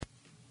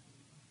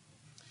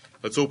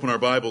Let's open our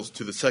Bibles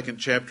to the second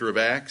chapter of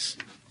Acts.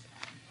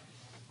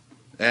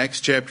 Acts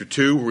chapter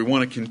 2, where we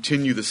want to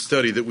continue the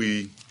study that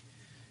we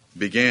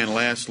began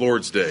last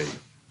Lord's Day.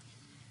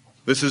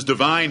 This is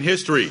divine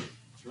history.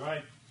 That's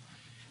right.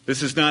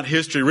 This is not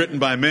history written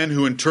by men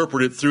who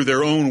interpret it through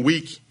their own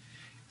weak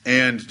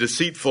and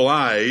deceitful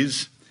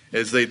eyes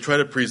as they try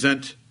to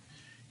present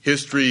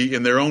history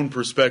in their own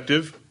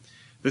perspective.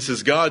 This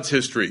is God's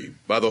history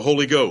by the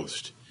Holy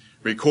Ghost,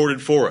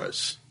 recorded for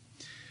us.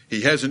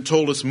 He hasn't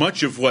told us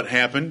much of what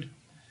happened,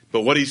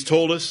 but what He's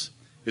told us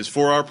is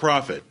for our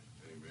profit.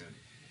 Amen.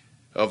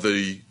 Of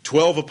the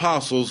 12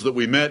 apostles that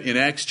we met in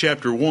Acts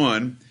chapter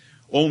 1,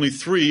 only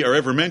 3 are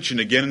ever mentioned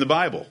again in the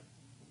Bible.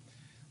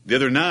 The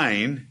other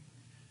 9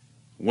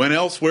 went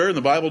elsewhere, and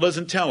the Bible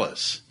doesn't tell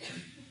us.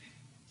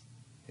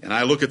 And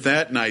I look at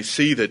that and I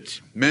see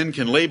that men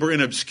can labor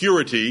in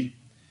obscurity,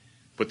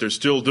 but they're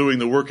still doing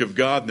the work of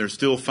God, and they're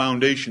still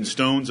foundation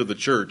stones of the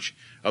church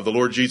of the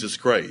Lord Jesus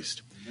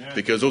Christ. Amen.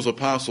 Because those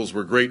apostles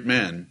were great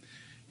men,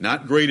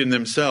 not great in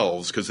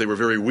themselves because they were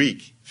very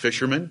weak.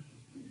 Fishermen,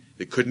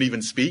 they couldn't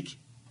even speak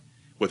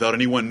without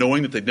anyone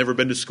knowing that they'd never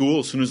been to school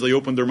as soon as they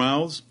opened their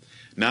mouths.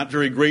 Not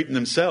very great in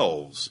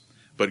themselves,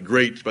 but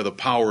great by the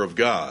power of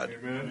God.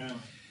 Amen.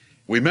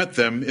 We met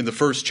them in the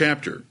first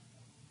chapter.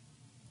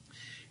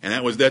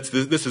 And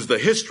this is the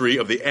history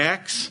of the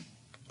Acts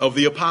of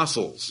the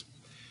Apostles.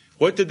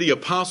 What did the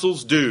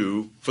apostles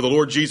do for the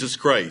Lord Jesus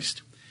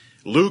Christ?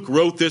 Luke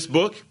wrote this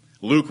book.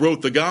 Luke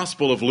wrote the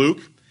Gospel of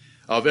Luke,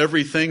 of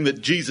everything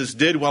that Jesus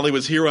did while He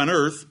was here on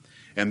earth.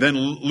 And then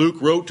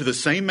Luke wrote to the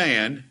same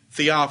man,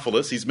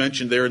 Theophilus, he's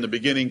mentioned there in the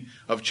beginning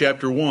of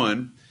chapter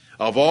 1,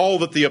 of all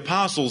that the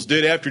apostles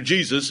did after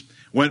Jesus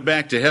went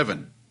back to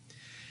heaven.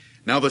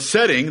 Now the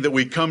setting that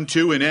we come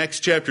to in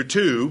Acts chapter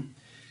 2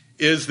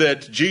 is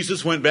that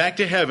Jesus went back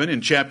to heaven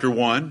in chapter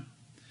 1,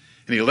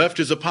 and He left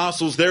His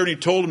apostles there, and He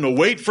told them to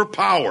wait for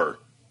power.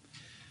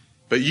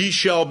 But ye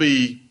shall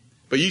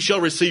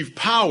receive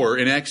power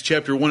in Acts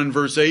chapter 1 and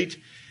verse 8,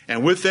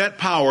 and with that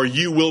power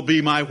you will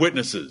be my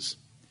witnesses.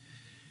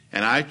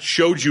 And I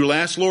showed you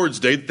last Lord's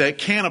Day that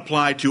can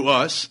apply to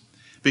us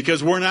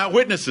because we're not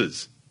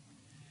witnesses.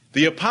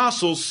 The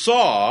apostles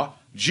saw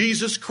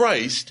Jesus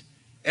Christ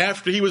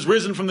after He was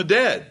risen from the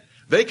dead.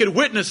 They could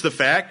witness the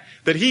fact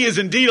that He is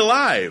indeed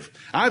alive.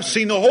 I've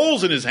seen the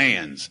holes in His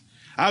hands.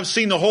 I've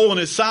seen the hole in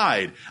His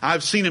side.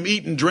 I've seen Him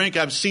eat and drink.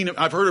 I've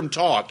heard Him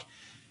talk.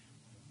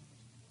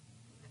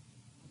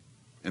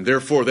 And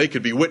therefore they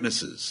could be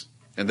witnesses.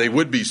 And they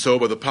would be so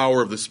by the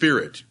power of the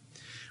Spirit.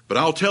 But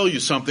I'll tell you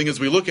something as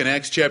we look in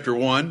Acts chapter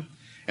 1,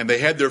 and they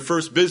had their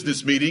first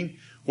business meeting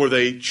where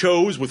they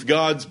chose with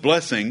God's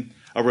blessing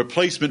a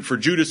replacement for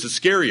Judas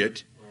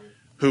Iscariot,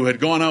 who had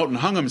gone out and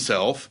hung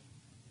himself.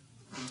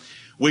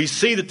 We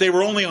see that they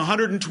were only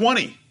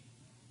 120.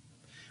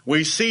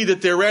 We see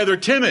that they're rather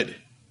timid.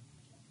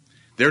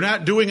 They're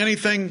not doing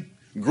anything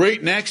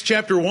great in Acts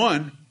chapter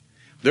 1.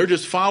 They're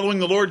just following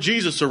the Lord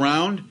Jesus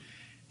around,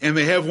 and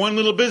they have one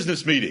little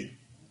business meeting.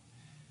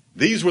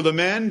 These were the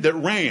men that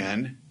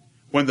ran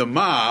when the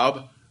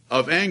mob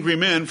of angry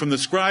men from the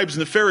scribes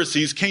and the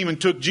Pharisees came and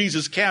took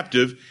Jesus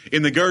captive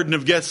in the Garden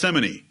of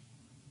Gethsemane.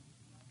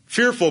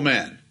 Fearful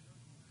men.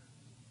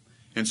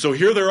 And so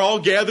here they're all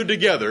gathered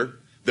together.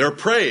 They're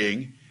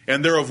praying,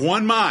 and they're of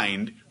one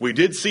mind. We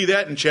did see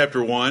that in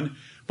chapter 1.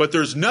 But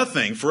there's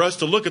nothing for us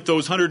to look at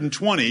those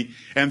 120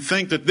 and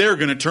think that they're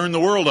going to turn the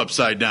world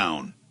upside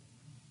down.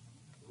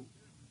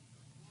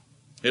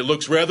 It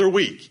looks rather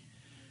weak.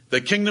 The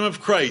kingdom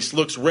of Christ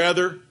looks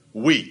rather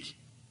weak,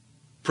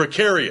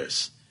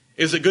 precarious.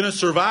 Is it going to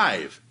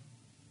survive?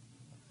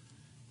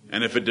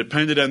 And if it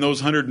depended on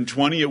those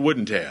 120, it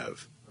wouldn't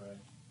have. Right.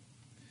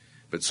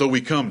 But so we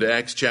come to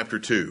Acts chapter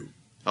 2.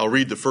 I'll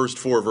read the first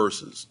 4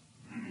 verses.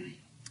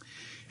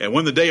 And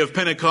when the day of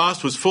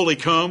Pentecost was fully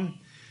come,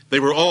 they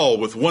were all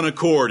with one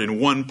accord in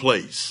one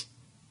place.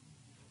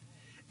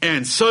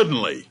 And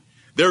suddenly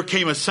there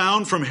came a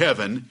sound from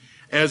heaven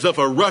as of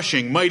a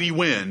rushing mighty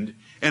wind,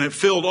 and it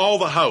filled all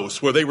the house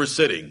where they were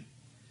sitting.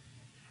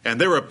 And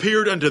there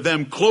appeared unto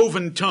them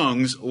cloven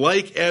tongues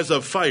like as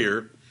of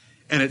fire,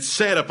 and it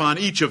sat upon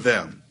each of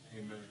them.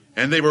 Amen.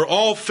 And they were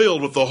all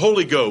filled with the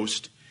Holy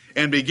Ghost,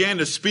 and began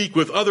to speak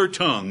with other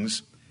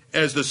tongues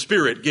as the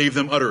Spirit gave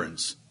them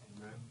utterance.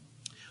 Amen.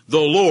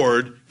 The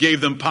Lord gave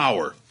them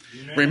power.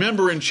 Amen.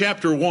 Remember in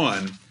chapter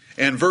 1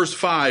 and verse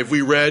 5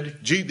 we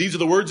read, these are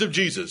the words of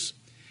Jesus.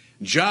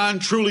 John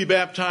truly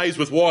baptized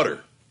with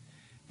water,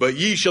 but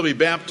ye shall be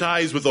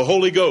baptized with the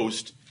Holy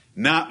Ghost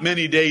not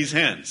many days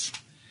hence.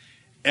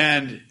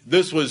 And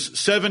this was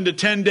 7 to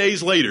 10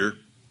 days later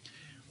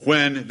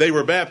when they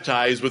were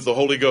baptized with the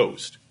Holy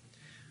Ghost.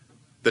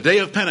 The day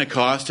of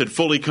Pentecost had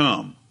fully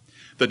come.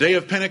 The day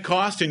of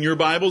Pentecost in your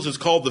Bibles is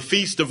called the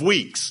Feast of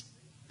Weeks.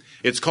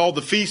 It's called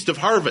the Feast of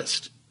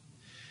Harvest.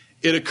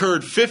 It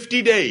occurred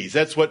 50 days.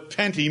 That's what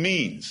Pente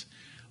means.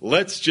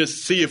 Let's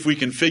just see if we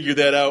can figure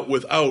that out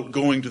without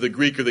going to the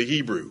Greek or the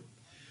Hebrew.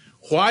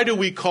 Why do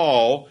we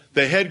call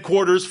the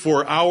headquarters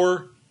for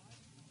our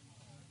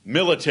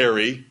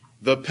military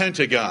the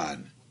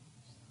Pentagon?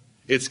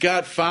 It's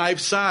got 5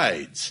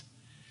 sides.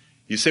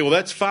 You say, well,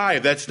 that's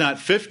 5. That's not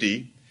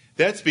 50.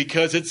 That's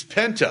because it's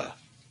penta.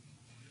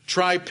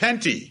 Try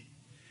penti,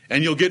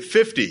 and you'll get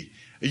 50.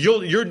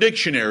 Your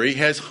dictionary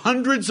has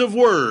hundreds of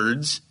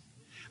words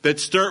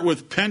that start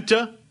with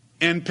penta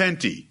and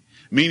penti,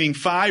 meaning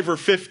 5 or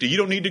 50. You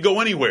don't need to go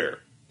anywhere.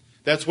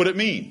 That's what it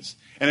means.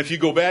 And if you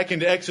go back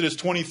into Exodus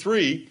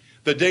 23,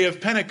 the day of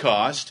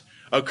Pentecost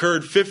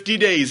occurred 50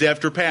 days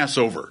after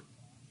Passover.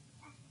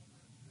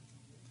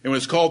 It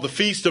was called the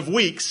Feast of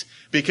Weeks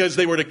because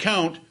they were to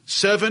count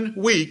 7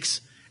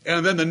 weeks,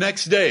 and then the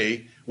next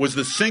day was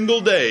the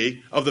single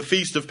day of the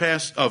Feast of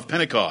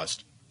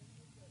Pentecost.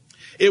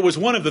 It was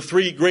one of the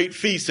 3 great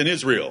feasts in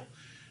Israel.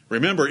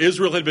 Remember,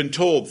 Israel had been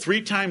told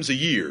 3 times a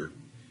year,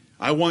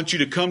 I want you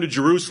to come to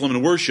Jerusalem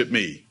and worship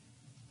me.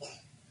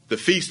 The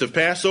Feast of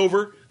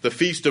Passover, the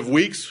Feast of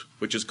Weeks,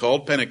 which is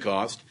called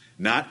Pentecost,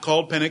 not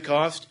called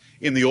Pentecost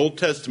in the Old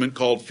Testament,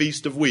 called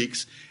Feast of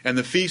Weeks, and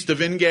the Feast of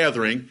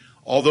Ingathering.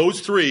 All those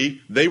 3,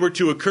 they were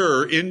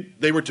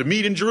to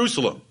meet in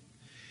Jerusalem.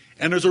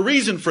 And there's a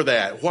reason for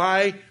that,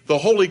 why the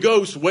Holy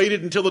Ghost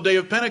waited until the day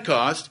of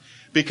Pentecost,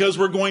 because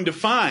we're going to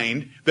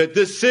find that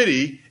this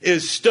city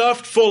is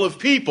stuffed full of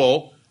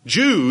people,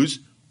 Jews,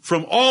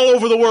 from all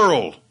over the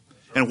world.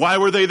 And why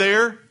were they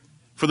there?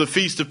 For the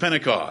Feast of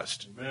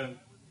Pentecost. Amen.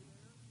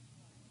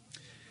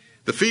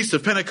 The Feast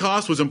of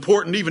Pentecost was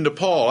important even to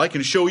Paul. I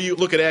can show you,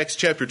 look at Acts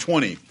chapter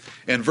 20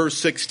 and verse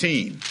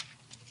 16.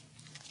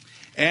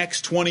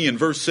 Acts 20 and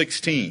verse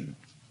 16.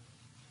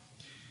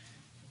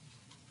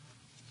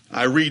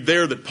 I read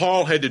there that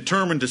Paul had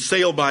determined to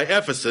sail by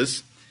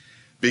Ephesus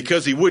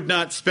because he would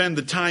not spend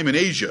the time in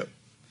Asia,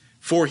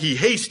 for he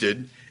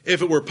hasted,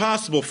 if it were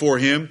possible for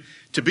him,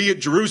 to be at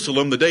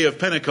Jerusalem the day of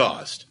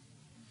Pentecost.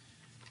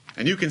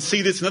 And you can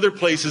see this in other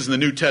places in the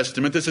New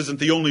Testament. This isn't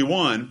the only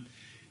one,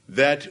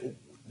 that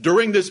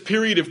during this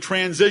period of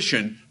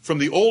transition from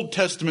the Old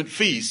Testament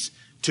feasts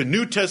to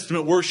New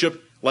Testament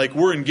worship like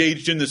we're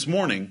engaged in this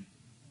morning,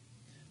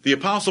 the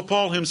Apostle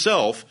Paul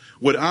himself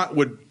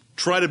would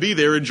try to be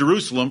there in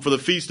Jerusalem for the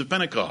Feast of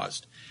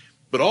Pentecost.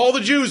 But all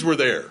the Jews were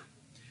there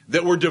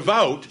that were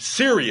devout,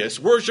 serious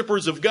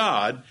worshipers of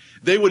God.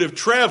 They would have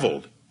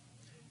traveled. It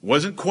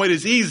wasn't quite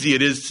as easy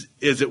as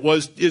it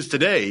is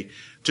today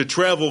to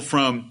travel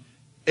from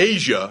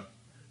Asia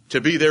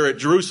to be there at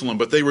Jerusalem,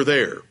 but they were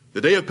there.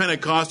 The day of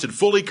Pentecost had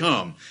fully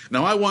come.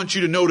 Now I want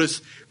you to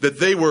notice that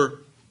they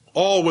were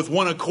all with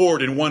one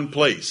accord in one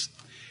place.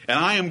 And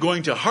I am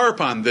going to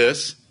harp on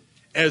this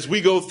as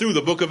we go through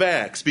the book of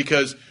Acts,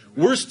 because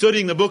we're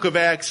studying the book of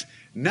Acts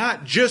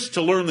not just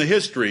to learn the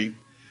history,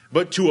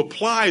 but to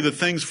apply the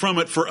things from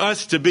it for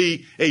us to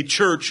be a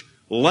church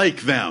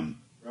like them.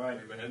 Right,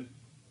 amen.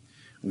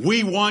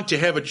 We want to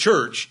have a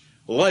church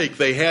like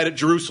they had at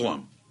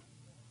Jerusalem.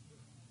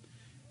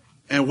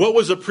 And what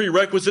was a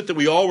prerequisite that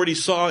we already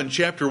saw in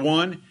chapter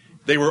 1?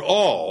 They were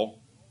all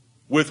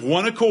with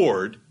one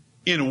accord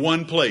in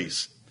one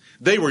place.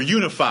 They were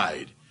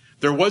unified.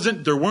 There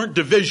weren't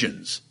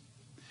divisions.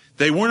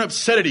 They weren't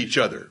upset at each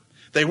other.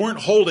 They weren't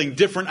holding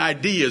different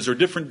ideas or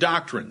different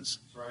doctrines.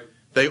 Right.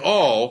 They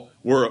all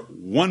were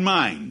one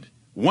mind,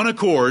 one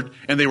accord,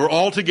 and they were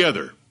all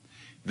together.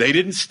 They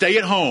didn't stay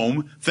at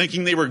home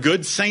thinking they were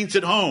good saints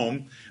at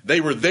home.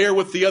 They were there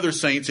with the other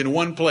saints in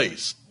one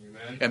place.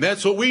 Amen. And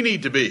that's what we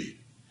need to be.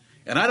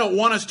 And I don't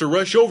want us to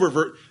rush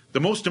over the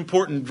most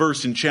important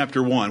verse in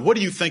chapter 1. What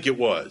do you think it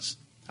was?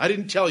 I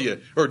didn't tell you,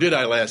 or did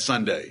I last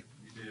Sunday?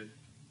 You did.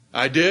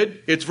 I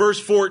did? It's verse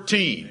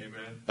 14 Amen.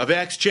 of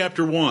Acts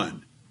chapter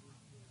 1.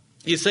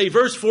 You say,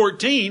 verse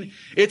 14,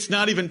 it's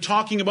not even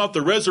talking about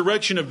the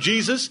resurrection of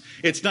Jesus.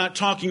 It's not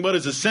talking about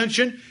his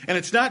ascension. And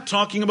it's not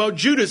talking about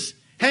Judas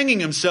hanging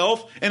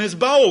himself and his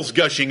bowels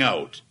gushing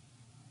out.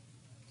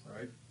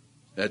 Right.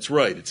 That's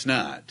right, it's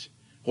not.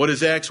 What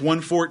is Acts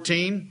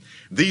 1:14?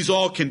 These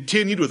all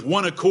continued with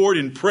one accord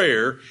in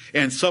prayer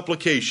and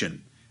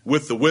supplication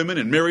with the women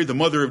and Mary, the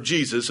mother of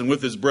Jesus, and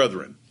with his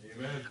brethren.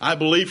 Amen. I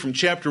believe from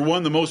chapter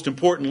 1, the most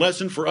important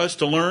lesson for us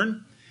to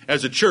learn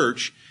as a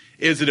church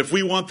is that if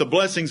we want the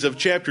blessings of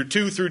chapter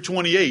 2 through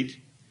 28,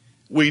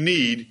 we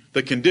need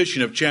the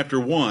condition of chapter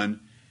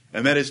 1,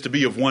 and that is to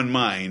be of one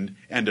mind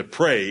and to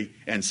pray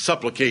and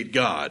supplicate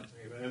God.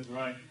 Amen.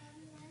 Right.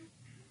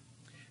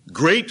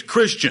 Great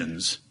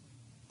Christians,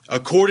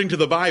 according to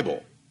the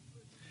Bible,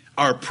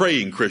 are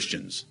praying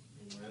Christians.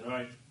 Amen.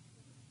 Right.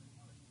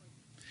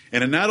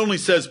 And it not only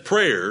says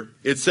prayer,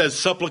 it says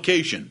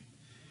supplication.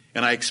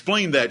 And I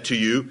explained that to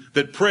you,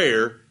 that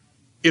prayer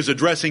is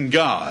addressing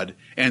God,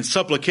 and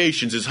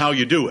supplications is how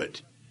you do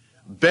it.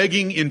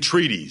 Begging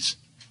entreaties.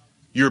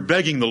 You're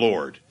begging the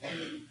Lord.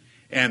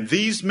 And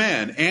these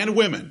men and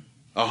women,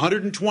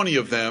 120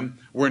 of them,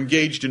 were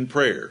engaged in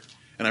prayer.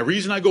 And the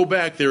reason I go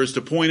back there is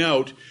to point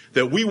out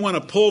that we want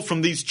to pull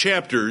from these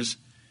chapters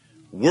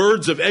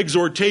words of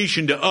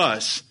exhortation to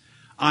us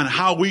on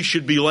how we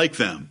should be like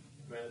them.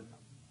 Amen.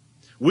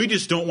 We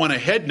just don't want a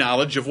head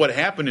knowledge of what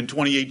happened in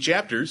 28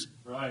 chapters.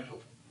 Right.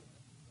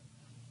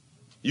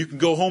 You can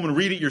go home and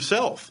read it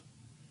yourself.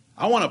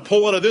 I want to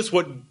pull out of this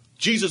what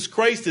Jesus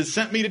Christ has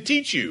sent me to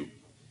teach you.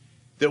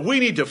 that we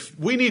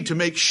need to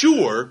make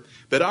sure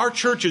that our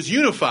church is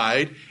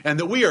unified and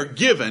that we are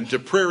given to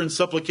prayer and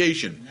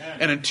supplication. Amen.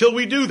 And until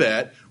we do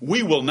that,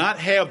 we will not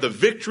have the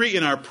victory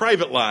in our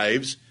private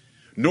lives,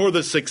 nor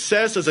the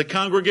success as a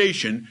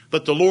congregation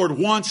that the Lord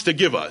wants to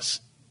give us.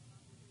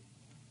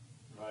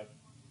 Right.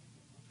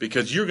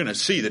 Because you're going to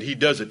see that He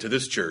does it to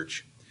this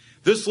church.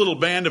 This little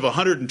band of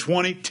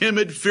 120,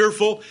 timid,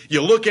 fearful,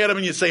 you look at them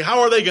and you say, how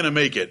are they going to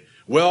make it?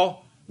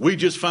 Well, we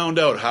just found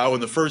out how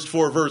in the first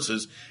 4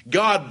 verses,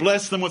 God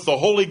blessed them with the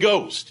Holy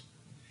Ghost.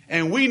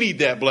 And we need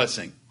that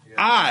blessing. Yeah.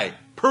 I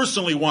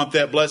personally want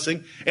that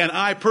blessing, and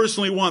I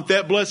personally want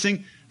that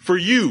blessing for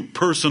you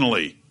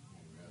personally.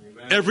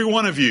 Amen. Every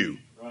one of you.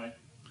 Right.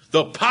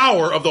 The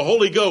power of the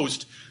Holy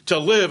Ghost to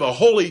live a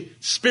Holy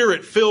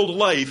Spirit-filled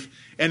life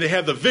and to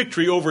have the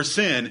victory over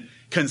sin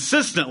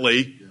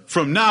consistently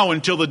from now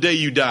until the day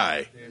you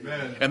die.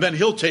 Amen. And then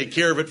He'll take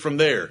care of it from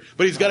there.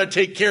 But He's got to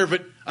take care of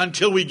it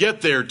until we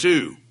get there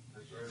too.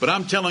 But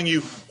I'm telling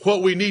you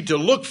what we need to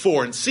look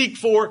for and seek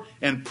for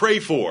and pray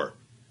for.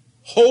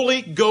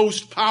 Holy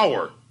Ghost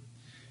power.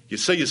 You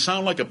say you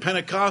sound like a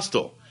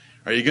Pentecostal.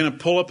 Are you going to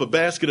pull up a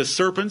basket of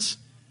serpents?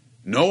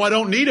 No, I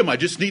don't need them. I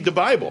just need the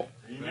Bible.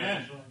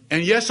 Amen.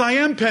 And yes, I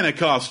am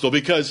Pentecostal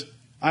because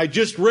I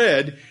just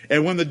read,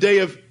 and when the day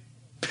of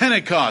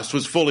Pentecost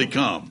was fully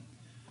come.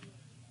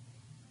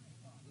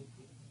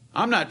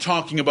 I'm not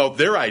talking about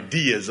their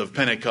ideas of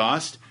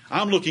Pentecost.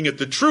 I'm looking at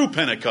the true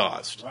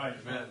Pentecost. Right.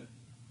 Amen.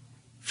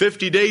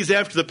 50 days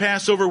after the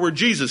Passover where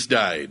Jesus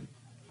died.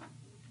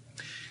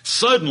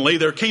 Suddenly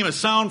there came a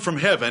sound from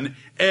heaven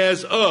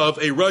as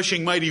of a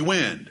rushing mighty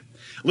wind.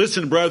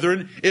 Listen,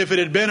 brethren, if it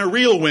had been a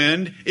real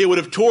wind, it would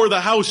have tore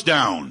the house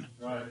down.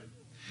 Right.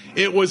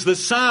 It was the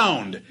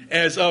sound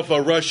as of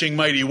a rushing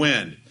mighty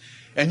wind.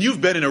 And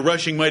you've been in a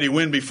rushing mighty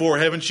wind before,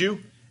 haven't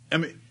you? I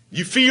mean,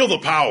 you feel the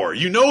power.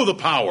 You know the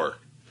power.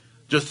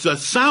 Just the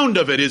sound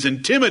of it is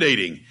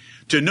intimidating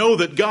to know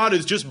that God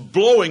is just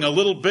blowing a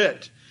little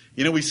bit.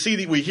 You know, we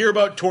hear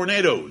about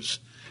tornadoes.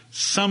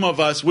 Some of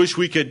us wish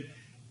we could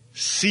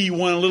see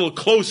one a little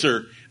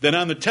closer than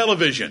on the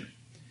television.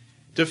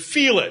 To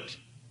feel it.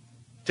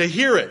 To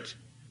hear it.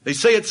 They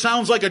say it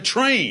sounds like a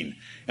train.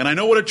 And I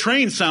know what a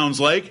train sounds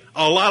like.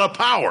 A lot of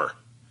power.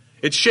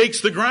 It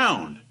shakes the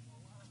ground.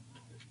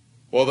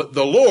 Well,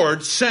 the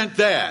Lord sent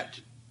that.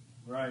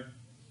 Right.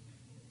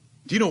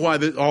 Do you know why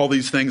all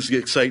these things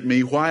excite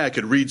me? Why I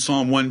could read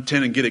Psalm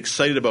 110 and get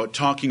excited about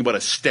talking about a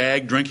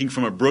stag drinking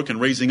from a brook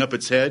and raising up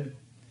its head?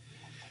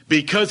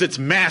 Because it's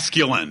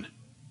masculine.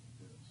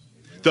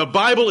 The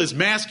Bible is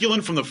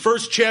masculine from the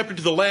first chapter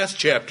to the last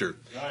chapter.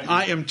 Right.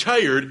 I am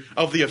tired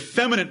of the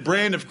effeminate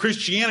brand of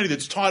Christianity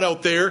that's taught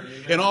out there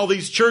in all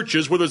these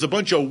churches where there's a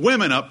bunch of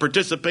women up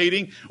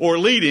participating or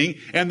leading,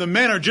 and the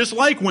men are just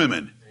like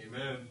women.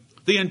 Amen.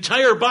 The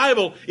entire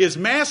Bible is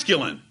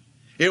masculine.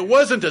 It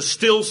wasn't a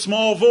still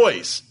small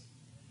voice.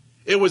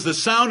 It was the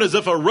sound as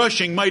if a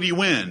rushing mighty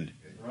wind.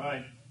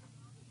 Right.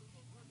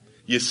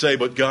 You say,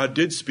 but God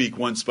did speak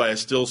once by a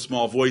still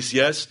small voice.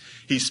 Yes,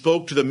 He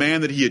spoke to the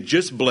man that He had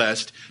just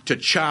blessed to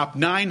chop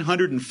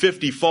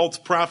 950 false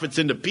prophets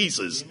into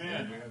pieces.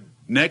 Amen.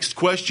 Next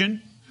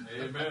question.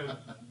 Amen.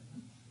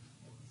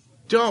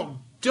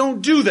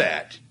 Don't do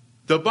that.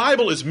 The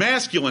Bible is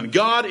masculine.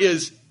 God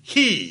is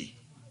He.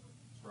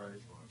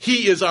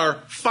 He is our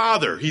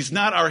Father. He's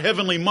not our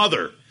heavenly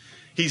mother.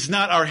 He's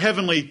not our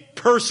heavenly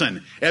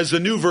person, as the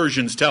new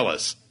versions tell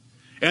us.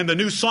 And the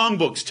new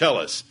songbooks tell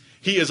us.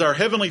 He is our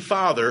heavenly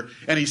Father,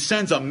 and He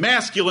sends a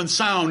masculine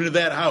sound into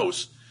that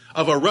house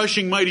of a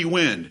rushing mighty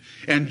wind.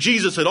 And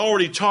Jesus had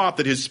already taught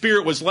that His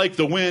Spirit was like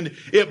the wind.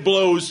 It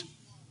blows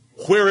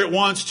where it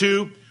wants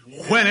to,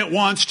 when it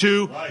wants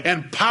to,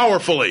 and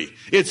powerfully.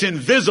 It's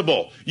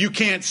invisible. You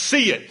can't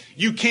see it.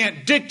 You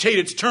can't dictate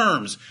its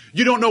terms.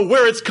 You don't know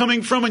where it's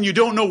coming from, and you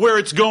don't know where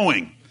it's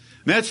going.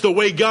 And that's the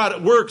way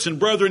God works. And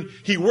brethren,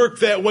 He worked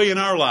that way in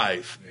our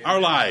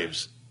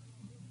lives.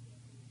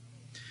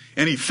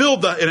 And it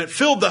filled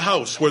the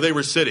house where they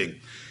were sitting.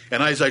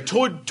 And as I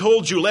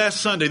told you last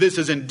Sunday, this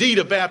is indeed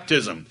a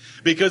baptism.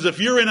 Because if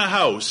you're in a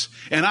house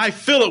and I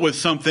fill it with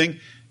something,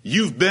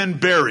 you've been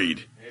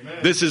buried.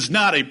 Amen. This is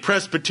not a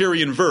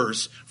Presbyterian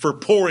verse for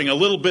pouring a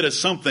little bit of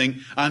something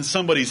on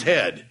somebody's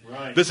head.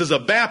 Right. This is a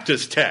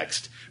Baptist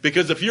text.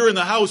 Because if you're in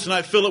the house and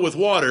I fill it with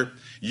water,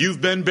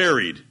 you've been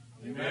buried.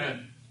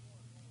 Amen.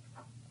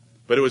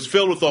 But it was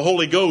filled with the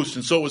Holy Ghost,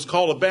 and so it was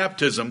called a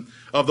baptism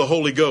of the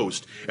Holy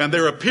Ghost. And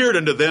there appeared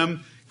unto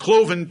them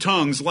cloven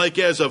tongues like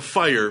as of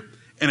fire,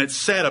 and it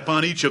sat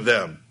upon each of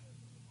them.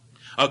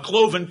 A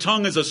cloven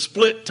tongue is a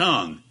split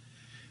tongue.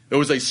 There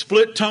was a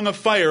split tongue of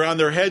fire on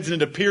their heads, and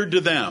it appeared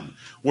to them.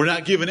 We're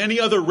not given any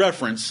other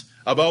reference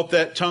about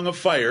that tongue of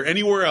fire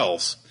anywhere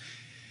else.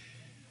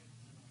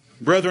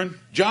 Brethren,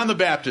 John the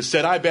Baptist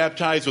said, I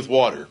baptize with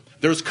water.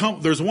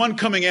 There's one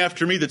coming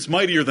after me that's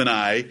mightier than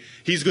I.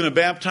 He's going to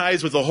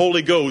baptize with the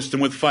Holy Ghost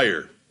and with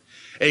fire.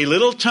 A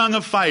little tongue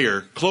of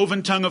fire,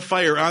 cloven tongue of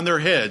fire on their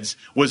heads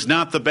was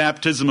not the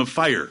baptism of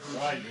fire.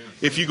 Right.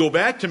 If you go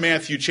back to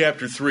Matthew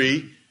chapter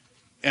 3,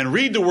 and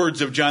read the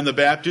words of John the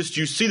Baptist,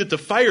 you see that the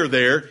fire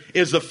there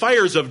is the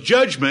fires of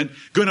judgment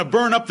going to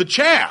burn up the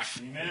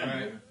chaff.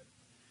 Amen.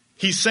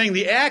 He's saying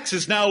the axe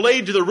is now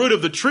laid to the root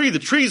of the tree. The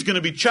tree is going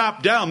to be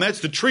chopped down.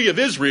 That's the tree of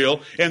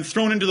Israel, and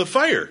thrown into the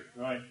fire.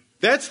 Right.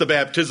 That's the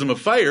baptism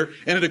of fire,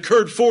 and it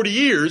occurred 40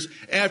 years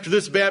after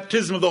this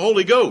baptism of the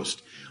Holy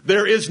Ghost.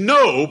 There is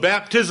no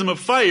baptism of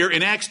fire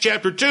in Acts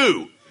chapter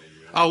 2.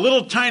 A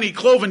little tiny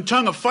cloven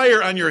tongue of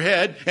fire on your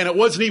head, and it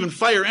wasn't even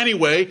fire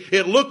anyway,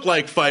 it looked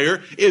like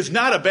fire, is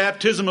not a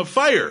baptism of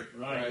fire.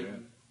 Right.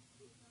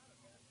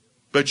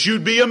 But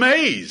you'd be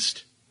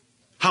amazed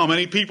how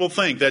many people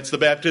think that's the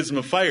baptism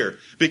of fire,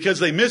 because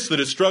they missed the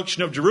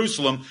destruction of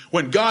Jerusalem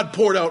when God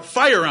poured out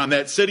fire on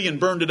that city and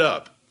burned it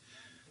up.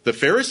 The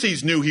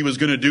Pharisees knew he was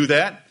going to do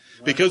that,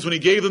 because when he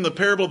gave them the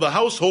parable of the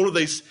householder,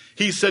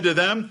 he said to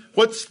them,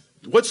 what's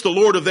the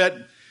Lord of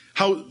that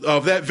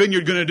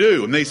vineyard going to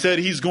do? And they said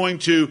he's going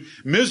to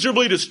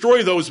miserably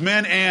destroy those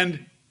men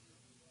and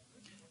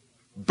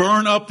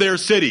burn up their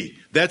city.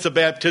 That's a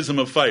baptism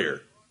of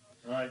fire.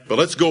 Right. But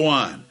let's go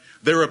on.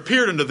 There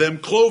appeared unto them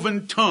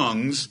cloven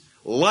tongues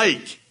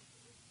like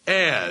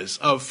as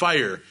of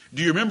fire.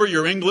 Do you remember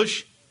your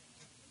English?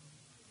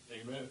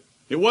 Amen.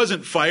 It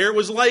wasn't fire, it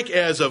was like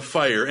as of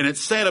fire, and it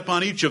sat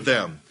upon each of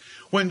them.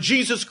 When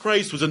Jesus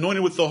Christ was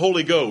anointed with the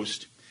Holy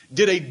Ghost,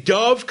 did a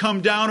dove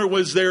come down, or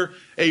was there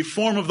a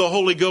form of the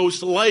Holy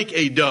Ghost like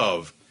a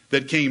dove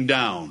that came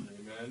down?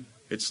 Amen.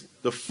 It's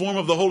the form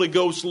of the Holy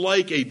Ghost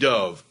like a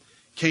dove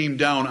came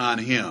down on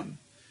him.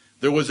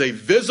 There was a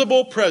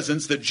visible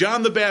presence that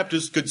John the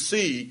Baptist could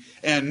see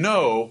and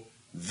know,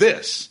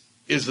 this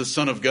is the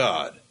Son of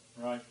God.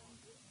 Right.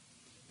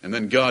 And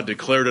then God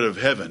declared out of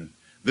heaven,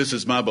 this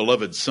is my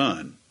beloved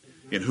Son,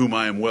 in whom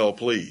I am well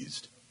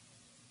pleased.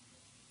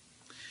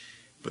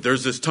 But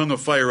there's this tongue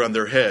of fire on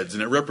their heads,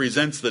 and it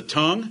represents the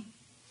tongue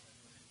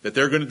that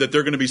they're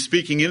going to be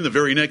speaking in the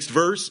very next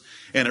verse,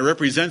 and it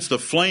represents the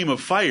flame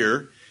of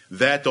fire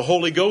that the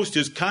Holy Ghost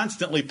is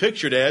constantly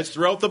pictured as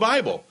throughout the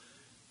Bible.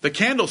 The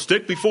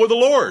candlestick before the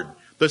Lord,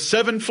 the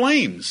 7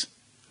 flames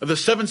of the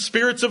 7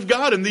 spirits of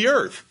God in the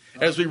earth,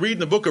 as we read in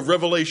the book of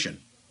Revelation.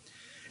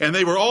 And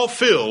they were all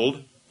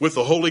filled with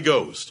the Holy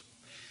Ghost.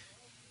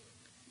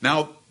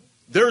 Now,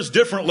 there's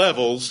different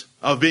levels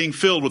of being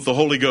filled with the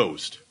Holy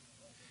Ghost.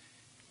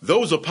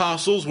 Those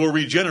apostles were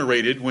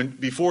regenerated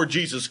before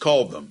Jesus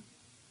called them.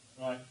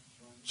 Right.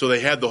 So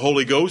they had the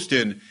Holy Ghost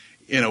in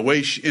a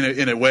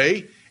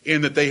way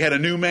in that they had a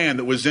new man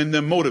that was in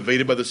them,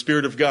 motivated by the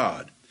Spirit of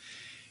God.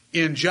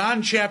 In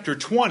John chapter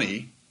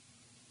 20,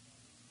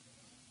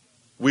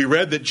 we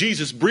read that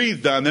Jesus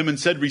breathed on them and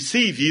said,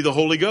 receive ye the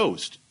Holy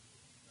Ghost.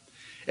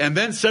 And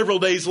then several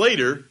days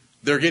later,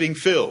 they're getting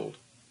filled.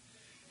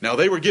 Now,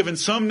 they were given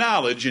some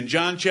knowledge in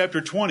John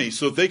chapter 20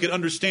 so that they could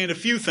understand a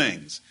few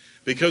things.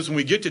 Because when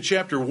we get to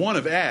chapter 1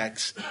 of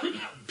Acts,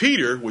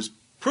 Peter was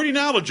pretty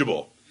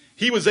knowledgeable.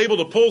 He was able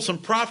to pull some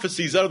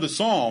prophecies out of the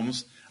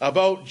Psalms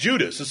about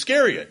Judas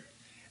Iscariot.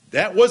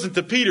 That wasn't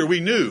the Peter we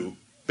knew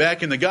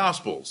back in the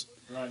Gospels.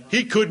 Right.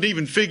 He couldn't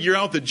even figure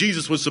out that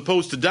Jesus was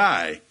supposed to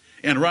die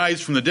and rise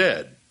from the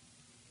dead.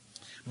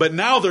 But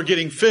now they're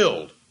getting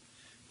filled.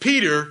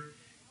 Peter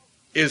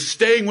is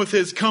staying with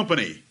his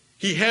company.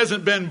 He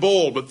hasn't been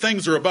bold, but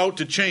things are about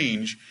to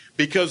change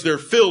because they're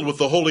filled with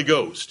the Holy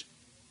Ghost.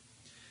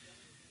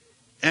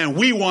 And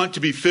we want to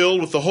be filled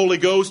with the Holy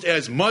Ghost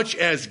as much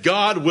as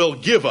God will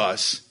give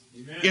us.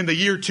 Amen. In the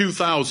year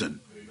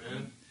 2000.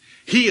 Amen.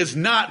 He is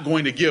not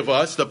going to give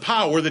us the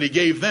power that he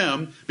gave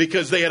them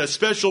because they had a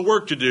special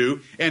work to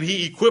do and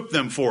he equipped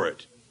them for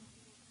it.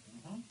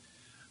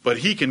 But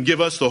he can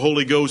give us the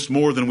Holy Ghost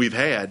more than we've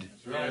had.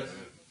 Right.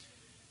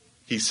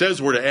 He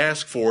says we're to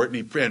ask for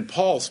it, and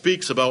Paul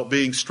speaks about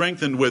being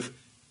strengthened with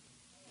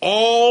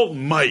all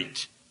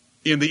might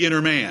in the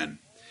inner man.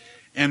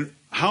 And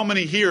how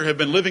many here have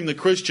been living the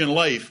Christian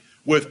life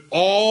with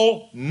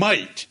all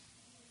might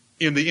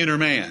in the inner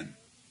man?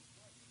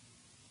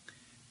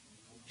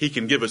 He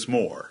can give us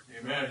more.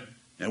 Amen.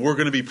 And we're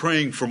going to be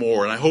praying for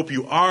more, and I hope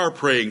you are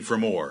praying for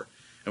more.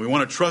 And we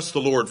want to trust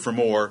the Lord for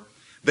more.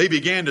 They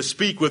began to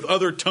speak with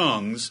other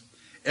tongues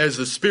as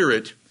the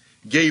Spirit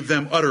gave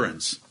them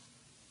utterance.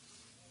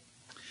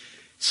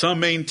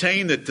 Some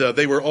maintain that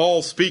they were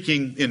all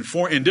speaking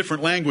in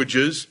different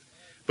languages,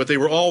 but they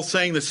were all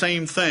saying the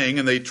same thing,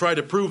 and they try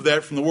to prove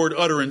that from the word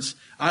utterance.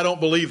 I don't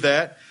believe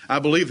that. I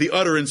believe the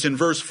utterance in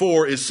verse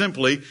 4 is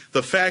simply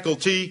the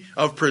faculty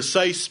of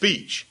precise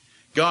speech.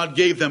 God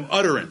gave them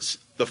utterance,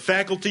 the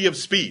faculty of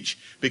speech,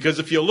 because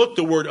if you look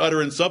the word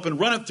utterance up and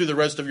run it through the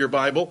rest of your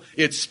Bible,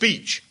 it's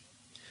speech.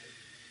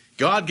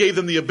 God gave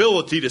them the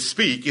ability to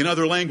speak in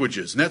other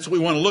languages, and that's what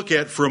we want to look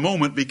at for a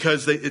moment,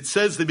 because it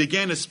says they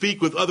began to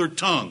speak with other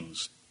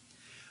tongues.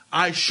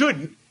 I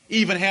shouldn't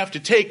even have to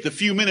take the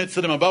few minutes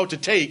that I'm about to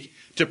take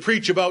to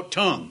preach about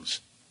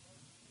tongues.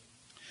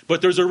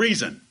 But there's a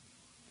reason.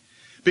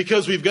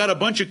 Because we've got a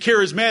bunch of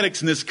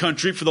charismatics in this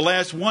country for the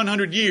last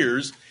 100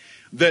 years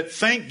that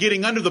think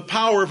getting under the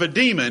power of a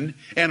demon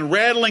and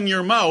rattling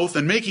your mouth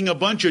and making a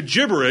bunch of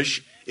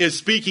gibberish is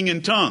speaking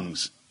in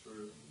tongues.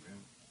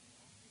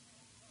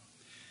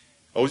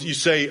 Oh, you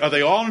say, are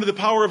they all under the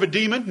power of a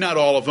demon? Not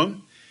all of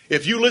them.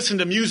 If you listen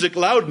to music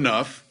loud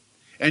enough,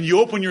 and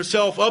you open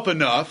yourself up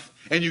enough,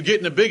 and you get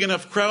in a big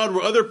enough crowd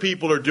where other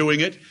people are doing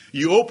it,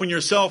 you open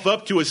yourself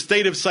up to a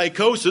state of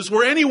psychosis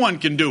where anyone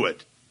can do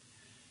it.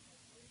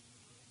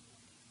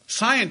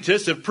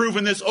 Scientists have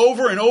proven this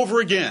over and over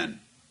again.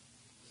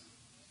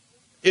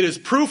 It is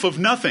proof of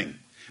nothing.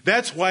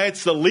 That's why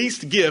it's the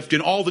least gift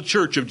in all the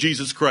church of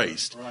Jesus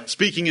Christ, right.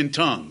 Speaking in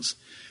tongues.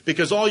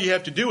 Because all you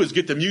have to do is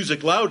get the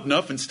music loud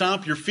enough and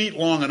stomp your feet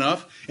long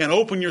enough and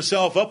open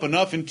yourself up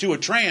enough into a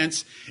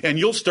trance, and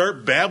you'll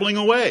start babbling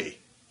away.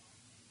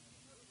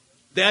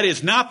 That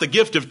is not the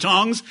gift of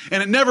tongues,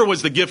 and it never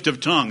was the gift of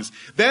tongues.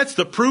 That's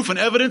the proof and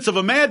evidence of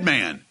a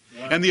madman.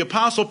 Right. And the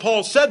Apostle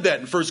Paul said that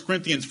in 1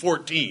 Corinthians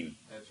 14.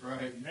 That's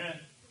right. Amen.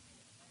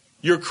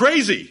 You're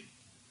crazy.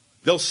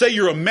 They'll say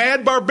you're a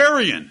mad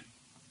barbarian.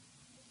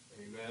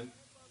 Amen.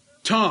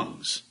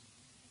 Tongues.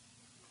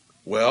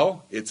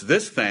 Well, it's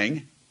this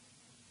thing.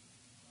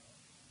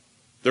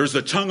 There's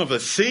the tongue of the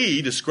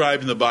sea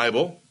described in the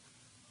Bible.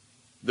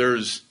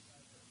 There's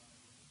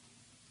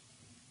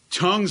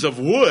tongues of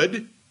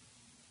wood.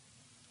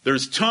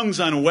 There's tongues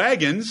on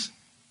wagons.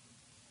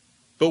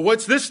 But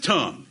what's this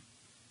tongue?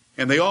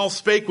 And they all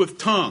spake with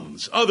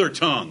tongues, other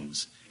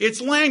tongues.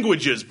 It's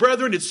languages,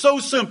 brethren. It's so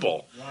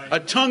simple. Right. A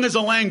tongue is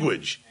a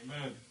language.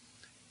 Amen.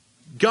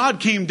 God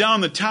came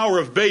down the Tower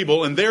of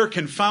Babel and there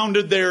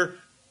confounded their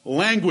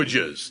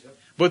languages. Yep.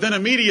 But then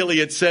immediately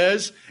it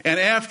says, and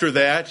after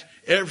that,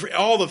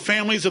 all the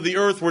families of the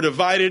earth were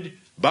divided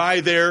by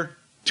their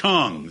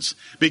tongues,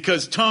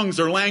 because tongues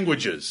are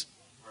languages.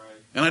 Right.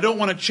 And I don't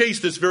want to chase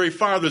this very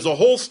far. There's a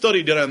whole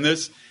study done on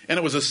this, and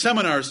it was a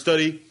seminar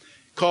study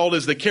called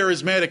as the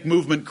Charismatic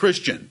Movement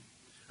Christian,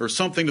 or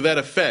something to that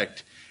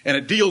effect. And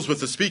it deals with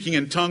the speaking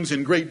in tongues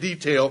in great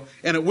detail,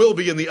 and it will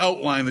be in the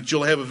outline that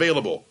you'll have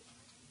available.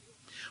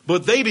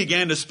 But they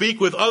began to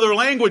speak with other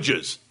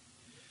languages.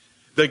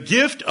 The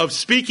gift of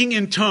speaking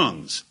in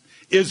tongues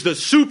is the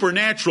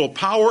supernatural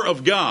power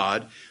of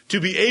God to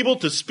be able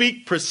to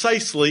speak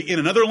precisely in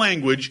another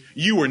language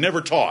you were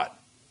never taught.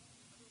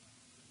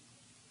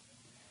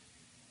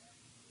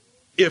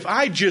 If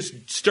I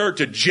just start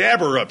to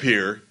jabber up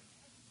here,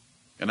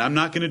 and I'm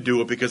not going to do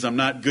it because I'm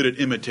not good at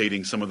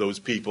imitating some of those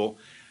people.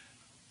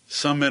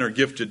 Some men are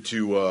gifted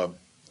to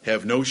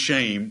have no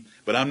shame,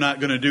 but I'm not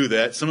going to do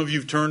that. Some of you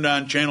have turned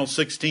on Channel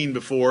 16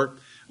 before,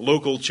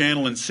 local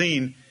channel, and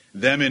seen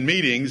them in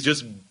meetings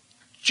just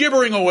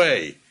gibbering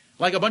away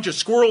like a bunch of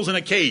squirrels in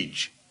a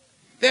cage.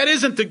 That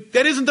isn't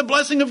the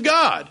blessing of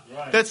God.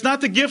 Right. That's not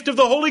the gift of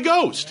the Holy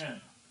Ghost.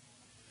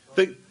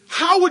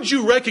 How would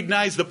you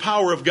recognize the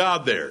power of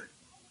God there?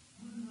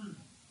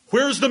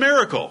 Where's the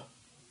miracle?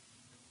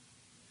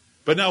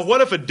 But now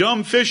what if a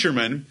dumb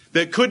fisherman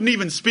that couldn't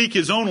even speak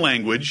his own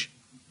language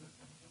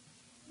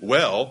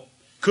well,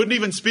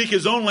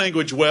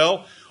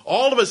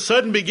 all of a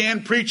sudden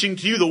began preaching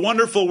to you the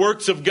wonderful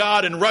works of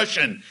God in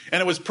Russian,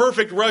 and it was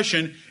perfect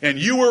Russian, and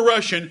you were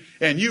Russian,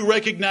 and you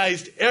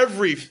recognized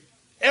every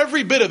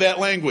bit of that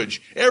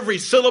language, every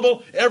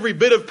syllable, every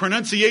bit of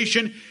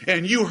pronunciation,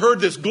 and you heard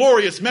this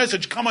glorious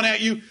message coming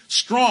at you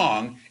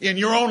strong in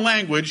your own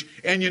language,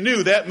 and you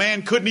knew that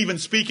man couldn't even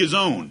speak his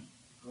own.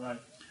 Right.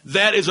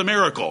 That is a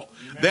miracle.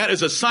 Amen. That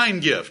is a sign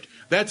gift.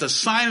 That's a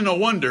sign and a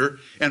wonder.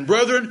 And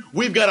brethren,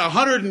 we've got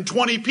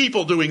 120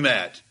 people doing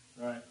that.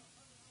 Right.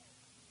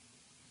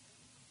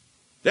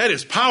 That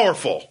is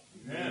powerful.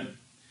 Amen.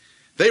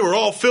 They were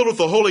all filled with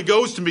the Holy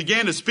Ghost and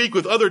began to speak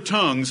with other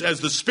tongues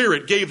as the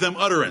Spirit gave them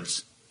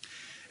utterance.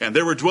 And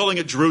there were dwelling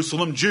at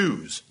Jerusalem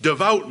Jews,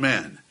 devout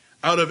men,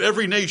 out of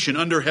every nation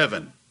under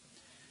heaven.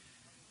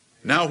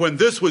 Now when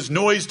this was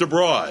noised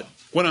abroad,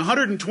 when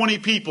 120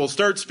 people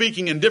start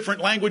speaking in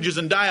different languages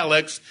and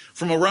dialects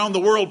from around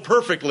the world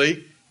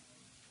perfectly,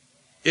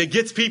 it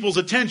gets people's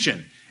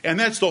attention. And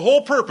that's the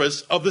whole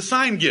purpose of the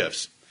sign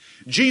gifts.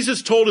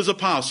 Jesus told his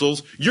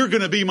apostles, you're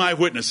going to be my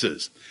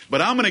witnesses,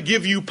 but I'm going to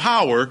give you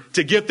power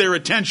to get their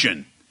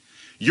attention.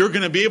 You're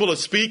going to be able to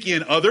speak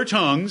in other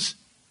tongues,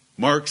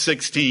 Mark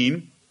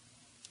 16.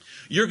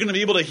 You're going to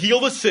be able to heal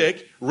the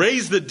sick,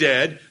 raise the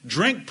dead,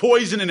 drink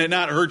poison and it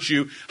not hurt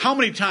you. How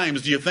many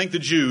times do you think the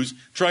Jews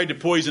tried to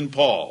poison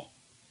Paul?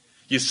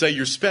 You say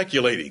you're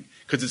speculating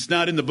because it's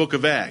not in the book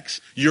of Acts.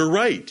 You're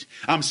right.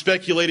 I'm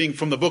speculating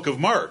from the book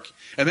of Mark,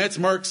 and that's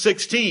Mark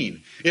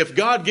 16. If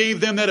God gave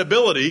them that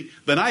ability,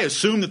 then I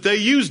assume that they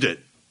used it.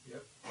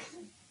 Yep.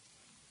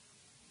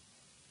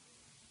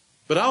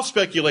 But I'll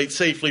speculate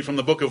safely from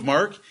the book of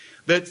Mark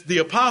that the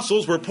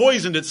apostles were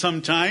poisoned at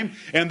some time,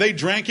 and they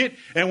drank it,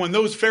 and when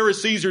those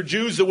Pharisees or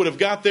Jews that would have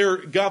got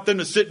them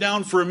to sit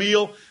down for a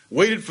meal,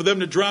 waited for them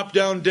to drop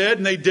down dead,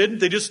 and they didn't,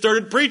 they just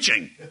started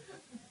preaching.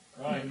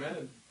 Right.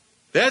 Amen.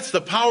 That's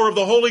the power of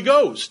the Holy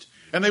Ghost.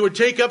 And they would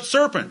take up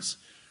serpents.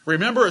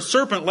 Remember, a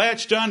serpent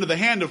latched onto the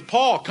hand of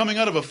Paul coming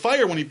out of a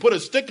fire when he put a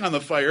stick on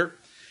the fire,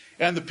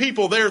 and the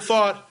people there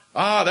thought,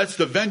 that's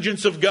the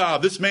vengeance of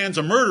God. This man's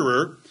a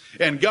murderer,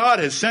 and God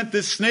has sent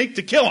this snake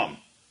to kill him.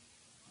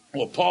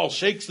 Well, Paul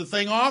shakes the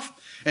thing off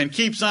and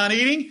keeps on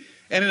eating,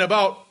 and in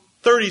about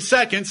 30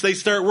 seconds, they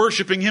start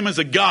worshiping him as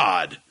a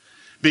god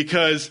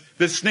because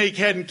the snake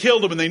hadn't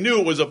killed him and they knew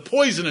it was a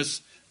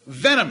poisonous,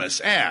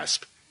 venomous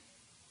asp.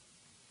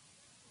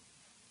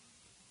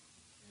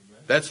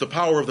 That's the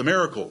power of the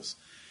miracles.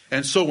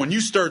 And so when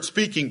you start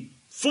speaking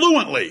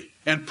fluently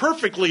and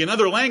perfectly in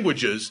other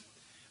languages,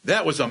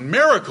 that was a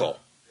miracle.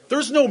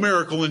 There's no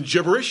miracle in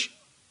gibberish.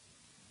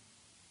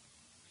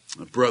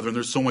 Brethren,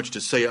 there's so much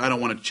to say. I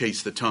don't want to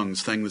chase the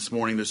tongues thing this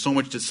morning. There's so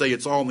much to say.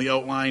 It's all in the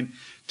outline.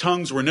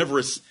 Tongues were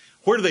never...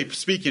 Where do they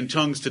speak in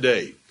tongues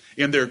today?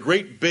 In their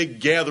great big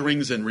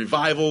gatherings and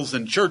revivals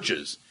and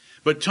churches.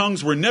 But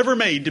tongues were never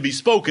made to be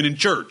spoken in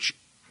church.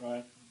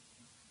 Right.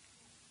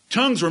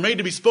 Tongues were made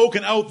to be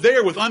spoken out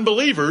there with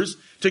unbelievers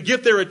to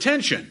get their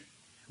attention.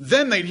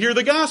 Then they'd hear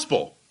the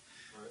gospel.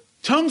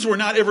 Tongues were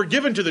not ever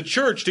given to the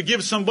church to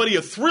give somebody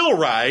a thrill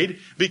ride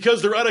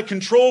because they're out of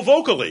control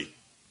vocally.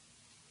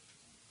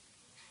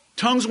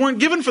 Tongues weren't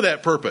given for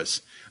that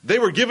purpose. They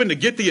were given to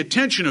get the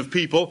attention of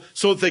people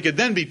so that they could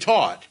then be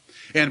taught.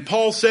 And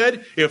Paul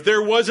said, if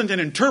there wasn't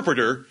an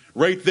interpreter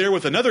right there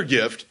with another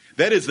gift,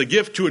 that is the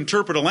gift to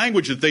interpret a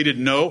language that they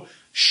didn't know,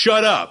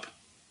 shut up.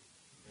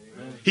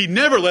 Amen. He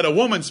never let a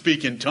woman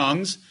speak in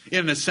tongues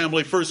in an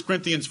assembly, 1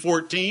 Corinthians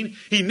 14.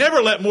 He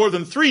never let more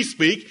than 3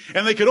 speak,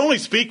 and they could only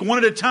speak one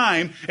at a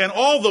time. And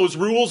all those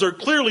rules are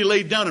clearly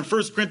laid down in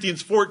 1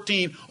 Corinthians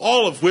 14,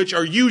 all of which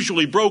are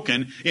usually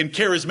broken in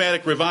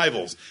charismatic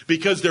revivals,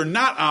 because they're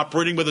not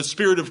operating by the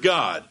Spirit of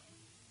God.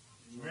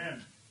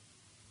 Amen.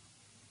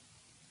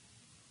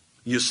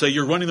 You say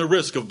you're running the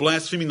risk of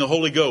blaspheming the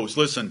Holy Ghost.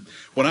 Listen,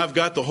 when I've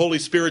got the Holy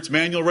Spirit's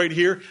manual right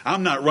here,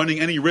 I'm not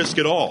running any risk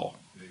at all.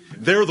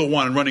 They're the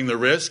one running the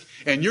risk,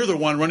 and you're the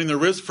one running the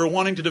risk for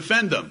wanting to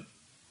defend them.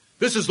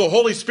 This is the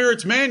Holy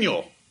Spirit's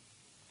manual.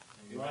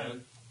 Right.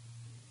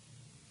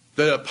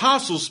 The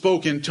apostles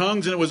spoke in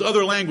tongues, and it was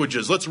other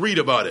languages. Let's read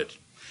about it.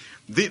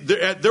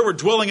 There were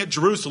dwelling at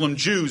Jerusalem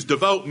Jews,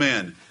 devout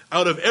men,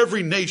 out of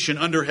every nation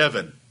under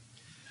heaven.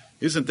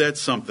 Isn't that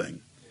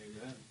something?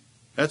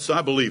 Amen.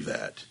 I believe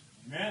that.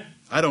 Amen.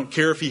 I don't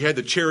care if he had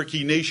the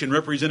Cherokee nation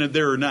represented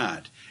there or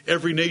not.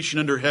 Every nation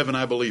under heaven,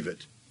 I believe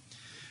it.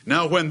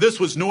 Now when this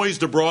was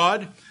noised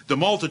abroad, the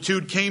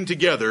multitude came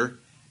together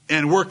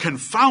and were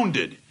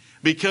confounded,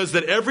 because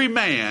that every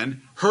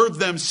man heard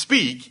them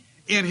speak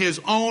in his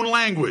own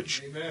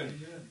language. Amen.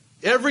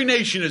 Every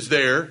nation is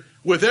there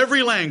with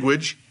every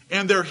language,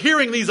 and they're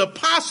hearing these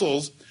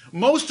apostles,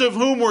 most of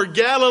whom were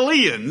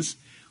Galileans,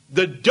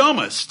 the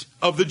dumbest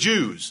of the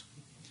Jews.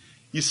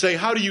 You say,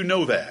 how do you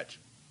know that?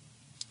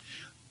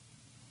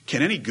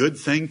 Can any good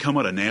thing come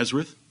out of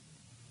Nazareth?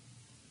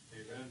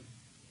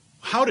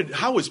 Amen.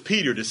 How was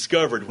Peter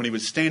discovered when he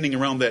was standing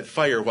around that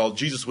fire while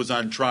Jesus was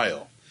on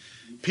trial?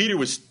 Peter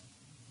was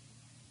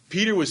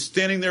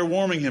standing there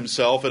warming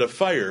himself at a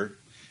fire.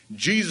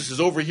 Jesus is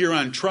over here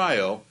on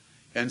trial,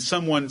 and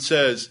someone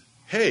says,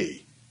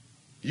 hey,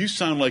 you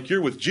sound like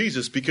you're with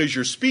Jesus because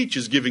your speech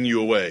is giving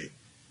you away.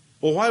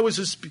 Well, why was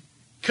his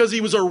because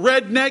he was a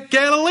redneck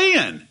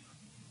Galilean.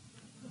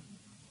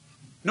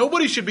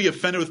 Nobody should be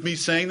offended with me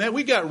saying that.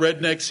 We got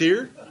rednecks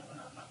here.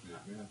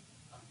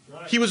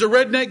 He was a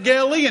redneck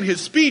Galilean.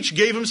 His speech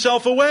gave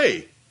himself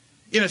away.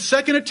 In a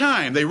second of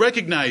time, they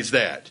recognized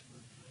that.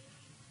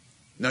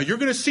 Now, you're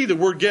going to see the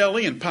word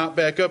Galilean pop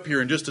back up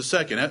here in just a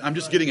second. I'm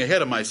just getting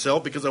ahead of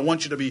myself because I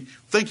want you to be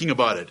thinking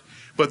about it.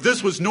 But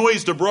this was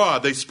noised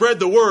abroad. They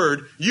spread the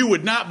word. You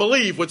would not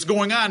believe what's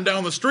going on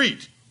down the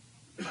street.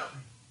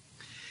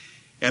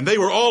 And they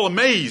were all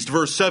amazed,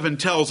 verse 7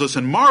 tells us,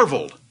 and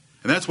marveled.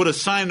 And that's what a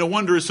sign and a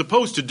wonder is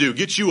supposed to do,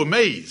 get you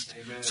amazed.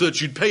 Amen. So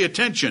that you'd pay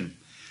attention.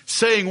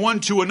 Saying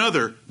one to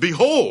another,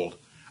 behold,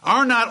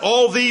 are not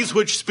all these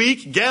which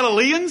speak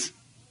Galileans?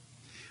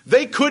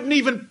 They couldn't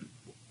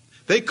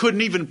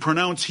even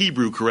pronounce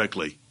Hebrew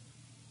correctly.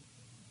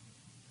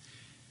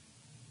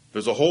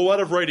 There's a whole lot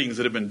of writings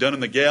that have been done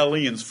in the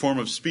Galileans' form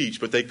of speech,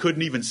 but they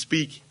couldn't even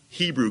speak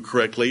Hebrew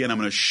correctly, and I'm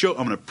going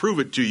to prove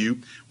it to you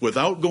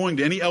without going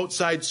to any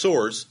outside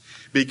source,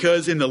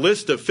 because in the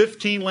list of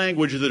 15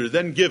 languages that are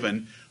then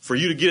given for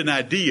you to get an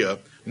idea,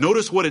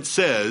 notice what it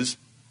says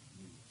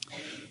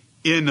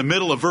in the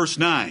middle of verse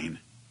 9,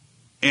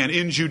 and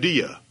in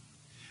Judea.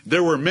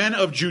 There were men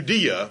of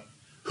Judea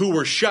who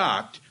were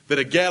shocked that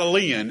a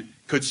Galilean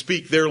could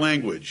speak their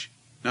language.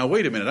 Now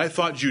wait a minute, I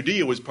thought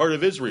Judea was part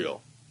of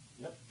Israel.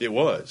 Yep. It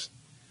was.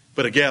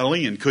 But a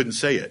Galilean couldn't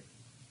say it.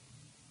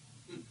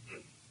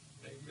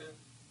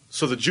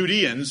 So the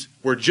Judeans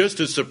were just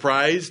as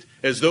surprised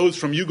as those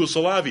from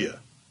Yugoslavia.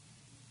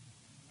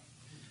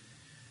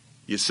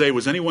 You say,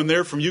 was anyone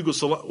there from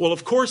Yugoslavia? Well,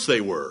 of course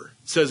they were.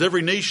 It says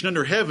every nation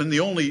under heaven,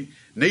 the only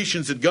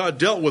nations that God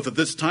dealt with at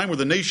this time were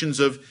the nations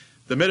of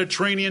the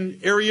Mediterranean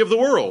area of the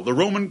world, the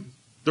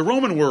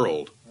Roman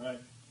world. Right.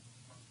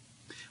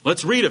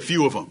 Let's read a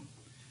few of them.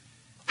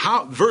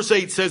 Verse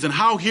 8 says, and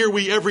how hear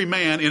we every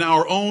man in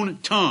our own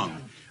tongue?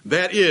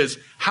 That is,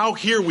 how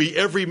hear we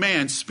every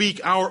man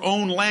speak our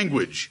own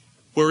language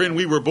wherein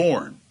we were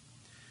born?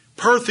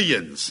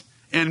 Parthians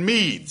and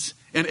Medes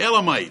and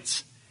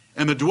Elamites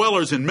and the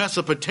dwellers in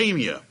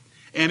Mesopotamia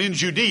and in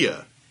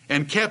Judea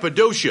and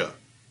Cappadocia,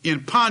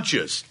 in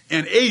Pontus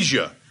and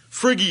Asia,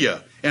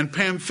 Phrygia and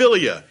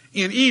Pamphylia,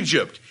 in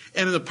Egypt,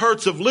 and in the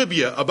parts of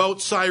Libya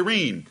about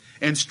Cyrene,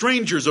 and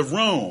strangers of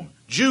Rome,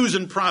 Jews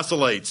and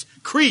proselytes,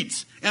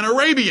 Cretes and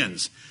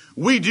Arabians.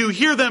 We do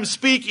hear them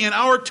speak in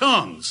our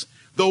tongues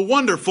the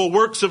wonderful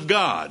works of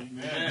God.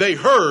 Amen. They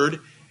heard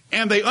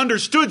and they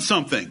understood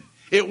something.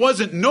 It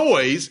wasn't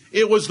noise,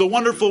 it was the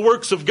wonderful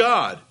works of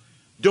God.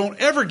 Don't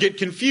ever get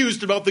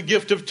confused about the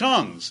gift of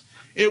tongues.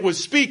 It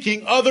was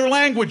speaking other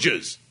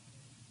languages.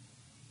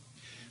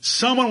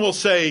 Someone will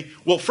say,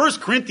 well, 1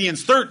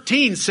 Corinthians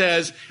 13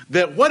 says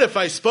that what if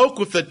I spoke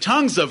with the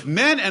tongues of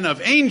men and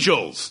of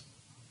angels?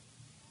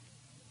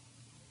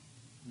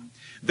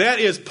 That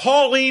is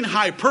Pauline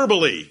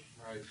hyperbole.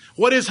 Right.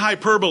 What is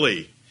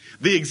hyperbole?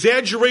 The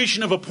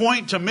exaggeration of a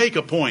point to make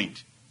a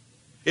point.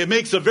 It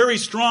makes a very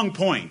strong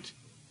point.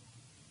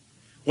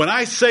 When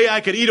I say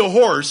I could eat a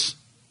horse,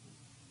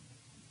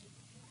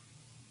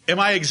 am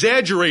I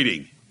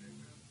exaggerating?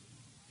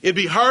 It'd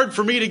be hard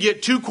for me to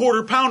get 2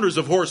 quarter-pounders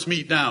of horse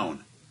meat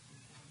down.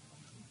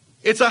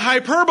 It's a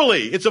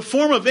hyperbole. It's a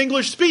form of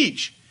English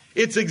speech.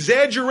 It's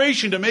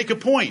exaggeration to make a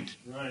point.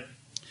 Right.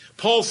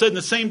 Paul said in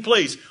the same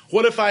place,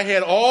 what if I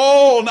had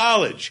all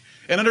knowledge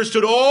and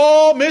understood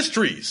all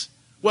mysteries?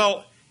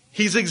 Well,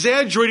 he's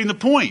exaggerating the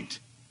point.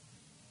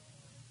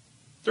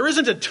 There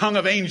isn't a tongue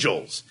of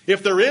angels.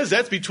 If there is,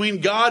 that's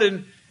between God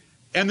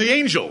and the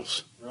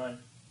angels. Right.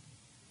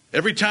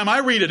 Every time I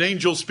read an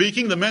angel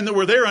speaking, the men that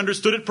were there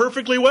understood it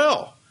perfectly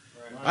well.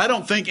 Right. I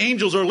don't think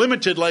angels are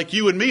limited like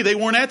you and me. They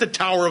weren't at the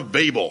Tower of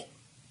Babel.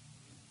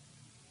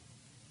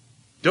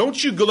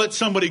 Don't you let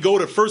somebody go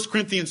to 1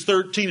 Corinthians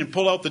 13 and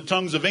pull out the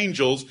tongues of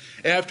angels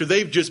after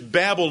they've just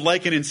babbled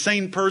like an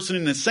insane person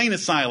in an insane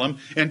asylum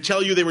and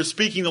tell you they were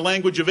speaking the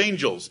language of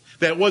angels.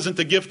 That wasn't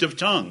the gift of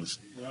tongues.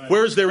 Right.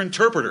 Where's their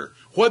interpreter?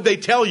 What'd they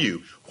tell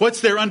you?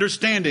 What's their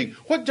understanding?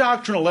 What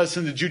doctrinal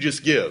lesson did you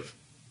just give?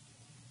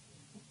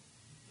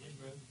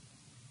 Amen.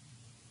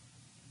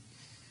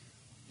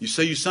 You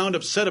say you sound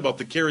upset about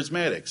the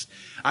charismatics.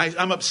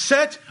 I'm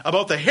upset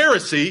about the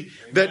heresy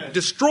that Amen.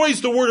 destroys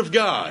the Word of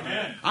God.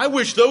 Amen. I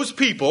wish those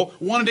people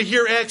wanted to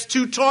hear Acts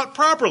 2 taught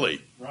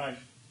properly. Right.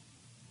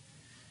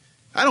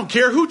 I don't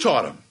care who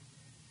taught them.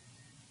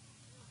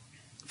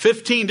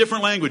 15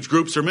 different language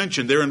groups are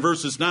mentioned there in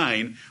verses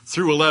 9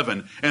 through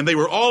 11. And they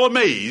were all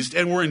amazed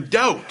and were in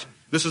doubt.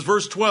 This is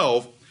verse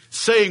 12.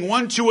 Saying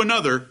one to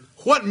another,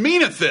 what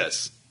meaneth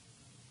this?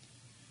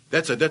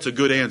 That's a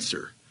good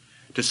answer.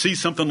 To see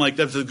something like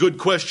that is a good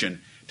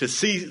question. To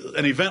see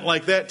an event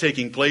like that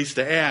taking place,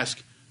 to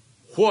ask,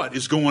 what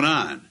is going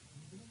on?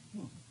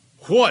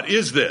 What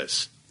is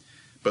this?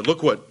 But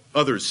look what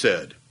others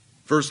said.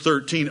 Verse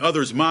 13,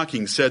 others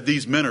mocking said,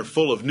 these men are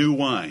full of new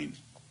wine.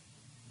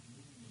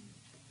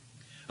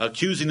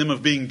 Accusing them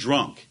of being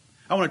drunk.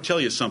 I want to tell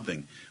you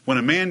something. When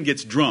a man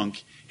gets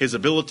drunk, his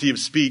ability of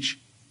speech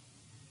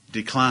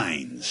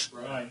declines.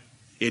 Right.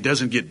 It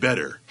doesn't get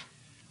better.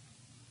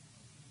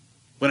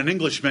 When an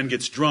Englishman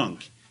gets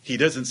drunk, he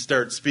doesn't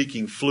start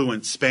speaking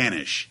fluent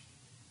Spanish.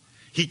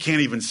 He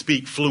can't even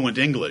speak fluent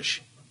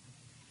English.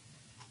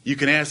 You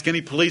can ask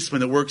any policeman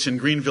that works in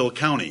Greenville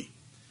County.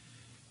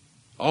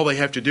 All they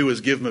have to do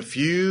is give him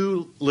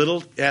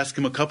ask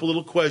him a couple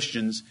little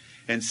questions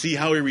and see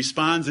how he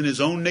responds in his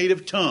own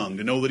native tongue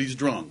to know that he's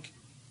drunk.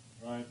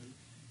 Right.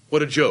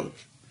 What a joke.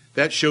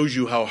 That shows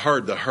you how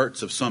hard the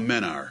hearts of some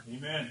men are.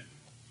 Amen.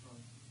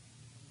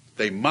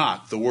 They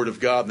mock the Word of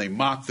God and they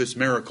mock this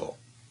miracle.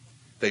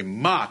 They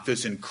mock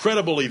this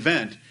incredible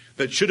event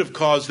that should have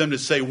caused them to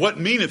say, what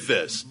meaneth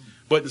this?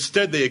 But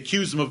instead they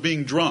accuse him of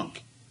being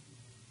drunk.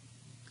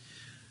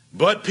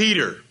 But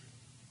Peter.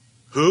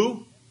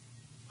 Who?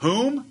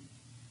 Whom?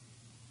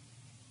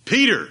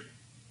 Peter.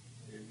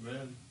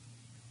 Amen.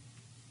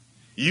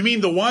 You mean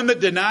the one that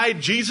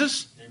denied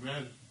Jesus?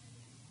 Amen.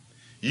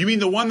 You mean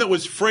the one that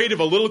was afraid of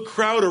a little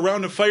crowd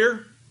around a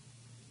fire?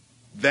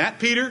 That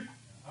Peter?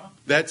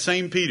 That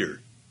same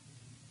Peter.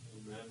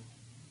 Amen.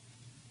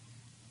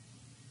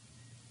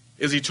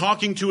 Is he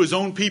talking to his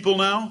own people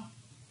now?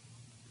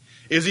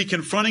 Is he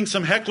confronting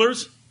some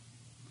hecklers?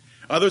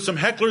 Are there some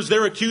hecklers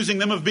there accusing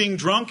them of being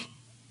drunk?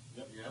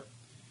 Yep.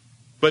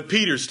 But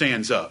Peter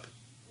stands up.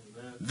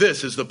 Amen.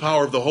 This is the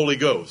power of the Holy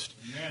Ghost.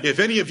 Amen. If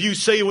any of you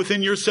say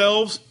within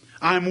yourselves,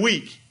 I'm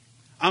weak.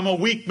 I'm a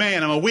weak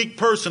man. I'm a weak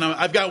person.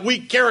 I've got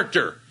weak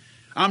character.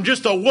 I'm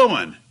just a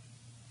woman.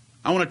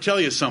 I want to tell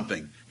you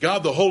something.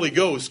 God the Holy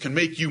Ghost can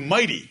make you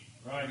mighty.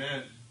 Right.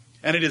 Amen.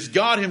 And it is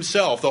God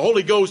Himself. The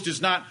Holy Ghost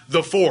is not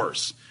the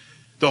force.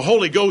 The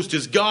Holy Ghost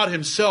is God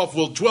Himself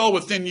will dwell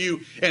within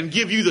you and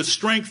give you the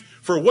strength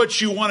for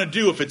what you want to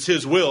do if it's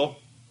His will.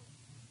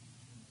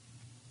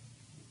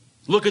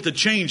 Look at the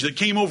change that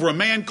came over a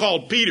man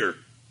called Peter.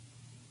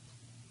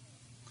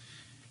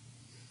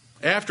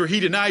 After he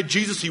denied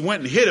Jesus, he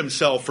went and hid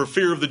himself for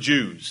fear of the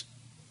Jews.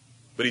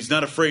 But he's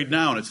not afraid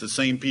now, and it's the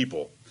same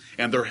people.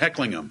 And they're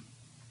heckling him.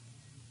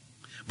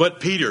 But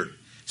Peter,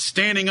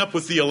 standing up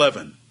with the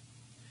 11,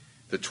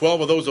 the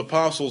 12 of those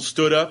apostles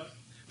stood up.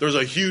 There's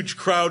a huge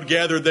crowd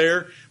gathered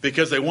there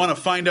because they want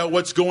to find out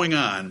what's going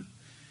on.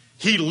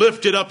 He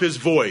lifted up his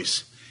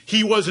voice.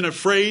 He wasn't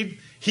afraid.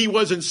 He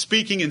wasn't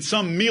speaking in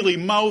some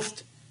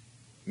mealy-mouthed,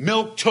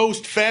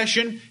 milquetoast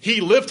fashion.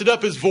 He lifted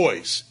up his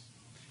voice.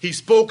 He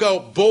spoke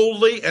out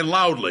boldly and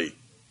loudly.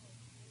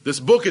 This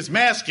book is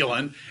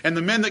masculine, and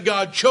the men that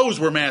God chose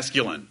were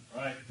masculine.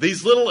 Right.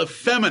 These little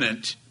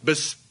effeminate,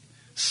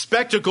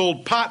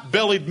 spectacled,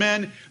 pot-bellied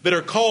men that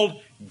are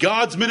called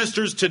God's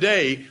ministers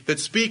today that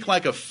speak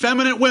like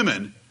effeminate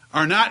women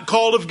are not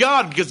called of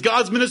God, because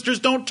God's ministers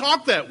don't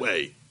talk that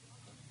way.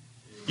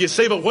 You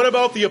say, but what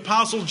about the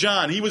Apostle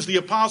John? He was the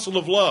apostle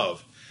of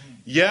love.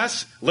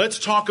 Yes, let's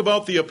talk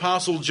about the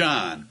Apostle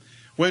John.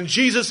 When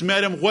Jesus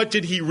met him, what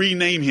did he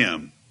rename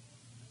him?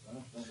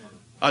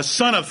 A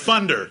son of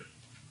thunder.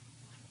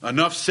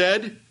 Enough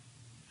said.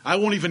 I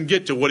won't even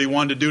get to what he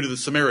wanted to do to the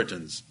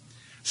Samaritans.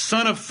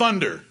 Son of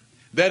thunder.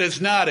 That is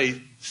not a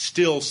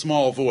still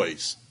small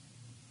voice.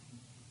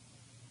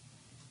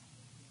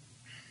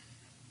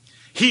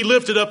 He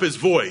lifted up his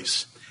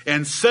voice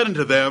and said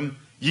unto them,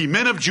 Ye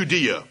men of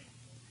Judea,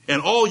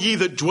 and all ye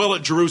that dwell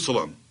at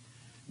Jerusalem,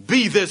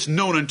 be this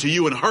known unto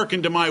you, and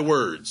hearken to my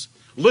words.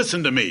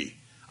 Listen to me.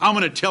 I'm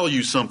going to tell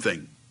you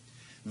something.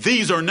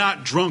 These are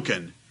not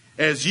drunken,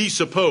 as ye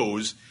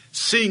suppose,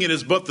 seeing it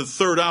is but the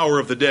third hour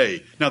of the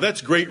day. Now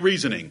that's great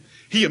reasoning.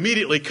 He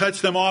immediately cuts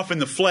them off in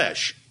the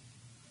flesh.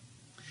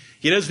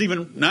 He doesn't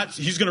even,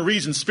 he's going to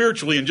reason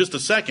spiritually in just a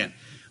second,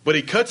 but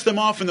he cuts them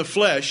off in the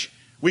flesh.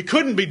 We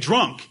couldn't be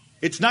drunk.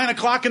 It's 9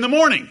 o'clock in the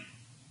morning.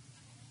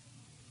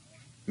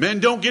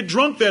 Men don't get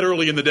drunk that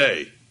early in the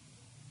day.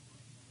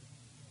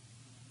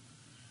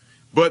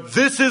 But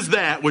this is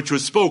that which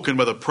was spoken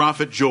by the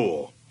prophet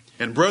Joel.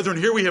 And brethren,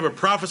 here we have a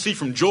prophecy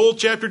from Joel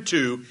chapter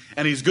 2,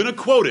 and he's going to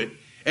quote it.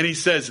 And he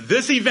says,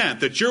 this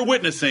event that you're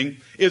witnessing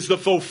is the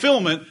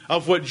fulfillment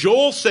of what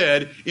Joel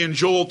said in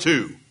Joel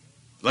 2.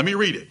 Let me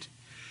read it.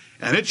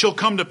 And it shall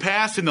come to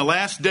pass in the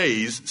last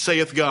days,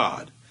 saith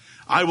God,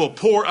 I will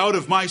pour out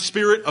of my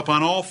spirit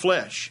upon all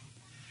flesh,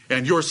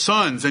 and your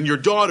sons and your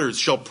daughters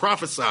shall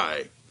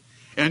prophesy,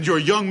 and your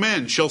young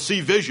men shall see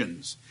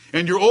visions,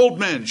 and your old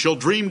men shall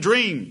dream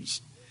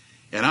dreams.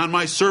 And on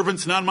my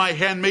servants and on my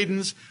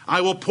handmaidens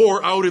I will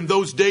pour out in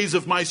those days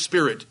of my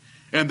spirit,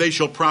 and they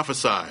shall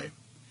prophesy.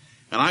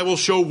 And I will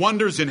show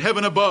wonders in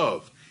heaven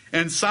above,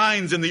 and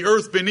signs in the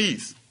earth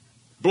beneath,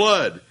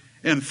 blood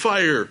and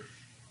fire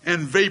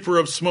and vapor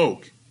of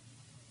smoke.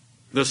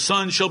 The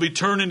sun shall be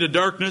turned into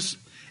darkness,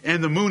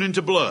 and the moon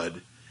into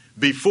blood,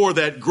 before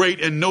that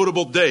great and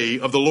notable day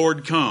of the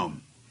Lord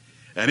come.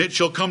 And it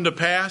shall come to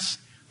pass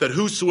that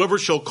whosoever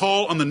shall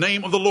call on the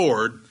name of the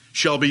Lord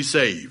shall be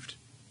saved.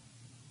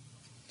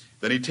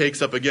 Then he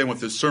takes up again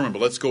with his sermon,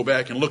 but let's go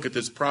back and look at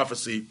this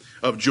prophecy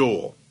of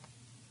Joel.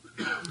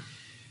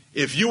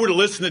 If you were to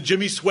listen to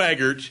Jimmy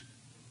Swaggart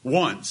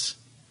once,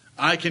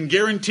 I can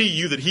guarantee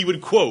you that he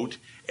would quote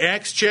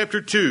Acts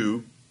chapter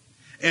 2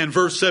 and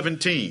verse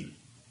 17.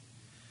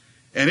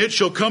 And it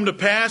shall come to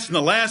pass in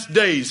the last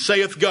days,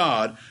 saith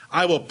God,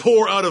 I will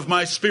pour out of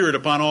my spirit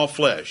upon all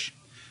flesh.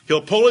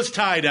 He'll pull his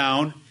tie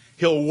down,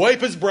 he'll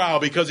wipe his brow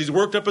because he's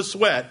worked up a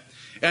sweat,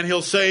 and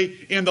he'll say,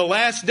 in the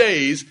last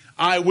days,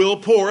 I will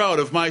pour out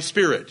of my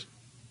spirit.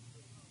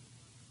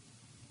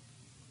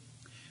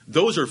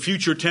 Those are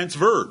future tense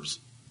verbs,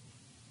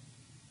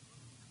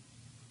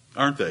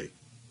 aren't they?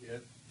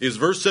 Yep. Is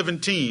verse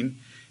 17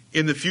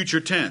 in the future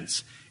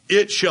tense.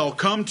 It shall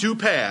come to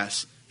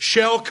pass,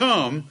 shall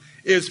come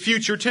is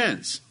future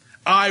tense.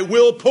 I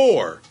will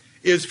pour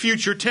is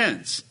future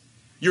tense.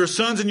 Your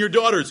sons and your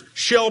daughters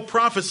shall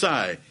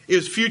prophesy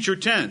is future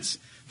tense.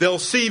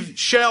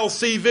 Shall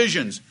see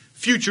visions,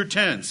 future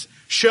tense.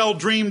 Shall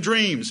dream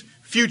dreams,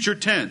 future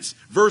tense.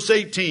 Verse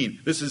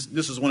 18, this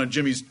is one of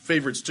Jimmy's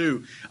favorites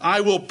too.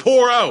 I will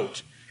pour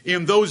out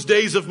in those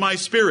days of my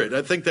spirit.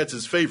 I think that's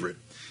his favorite.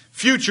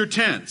 Future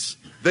tense.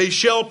 They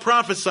shall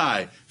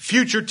prophesy,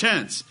 future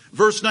tense.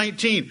 Verse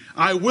 19,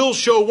 I will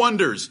show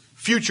wonders,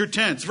 future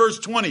tense. Verse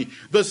 20,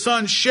 the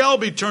sun shall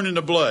be turned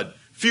into blood,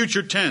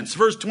 future tense.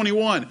 Verse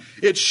 21,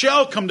 it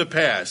shall come to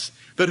pass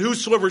that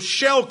whosoever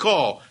shall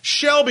call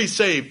shall be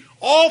saved,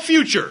 all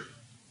future.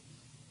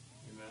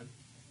 Amen.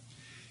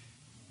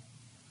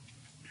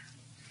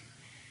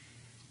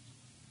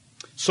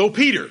 So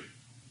Peter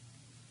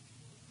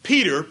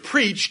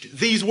preached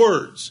these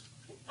words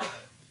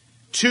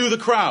to the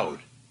crowd.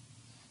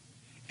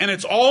 And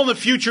it's all in the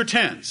future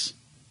tense.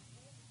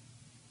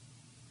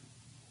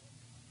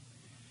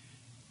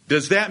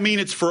 Does that mean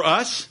it's for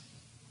us?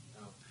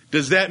 No.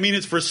 Does that mean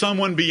it's for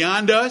someone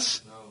beyond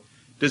us? No.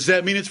 Does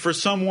that mean it's for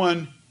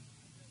someone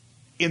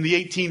in the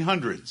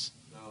 1800s?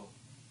 No.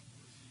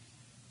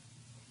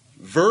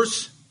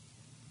 Verse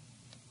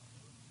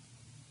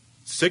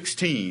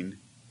 16,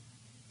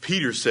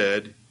 Peter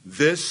said,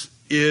 this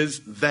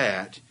is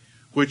that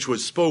which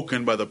was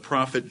spoken by the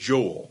prophet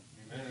Joel.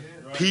 Amen.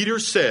 Right. Peter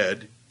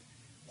said,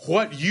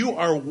 what you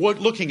are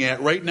looking at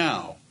right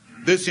now,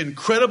 this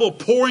incredible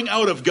pouring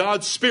out of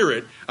God's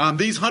Spirit on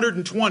these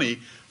 120,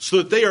 so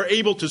that they are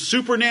able to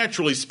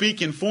supernaturally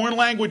speak in foreign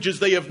languages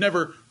they have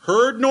never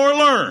heard nor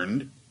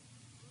learned,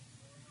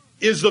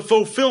 is the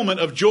fulfillment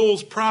of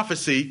Joel's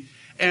prophecy.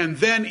 And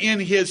then in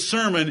his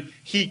sermon,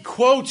 he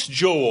quotes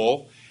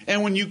Joel.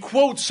 And when you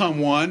quote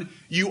someone,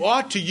 you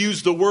ought to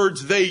use the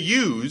words they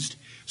used.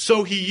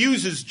 So he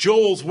uses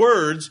Joel's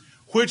words,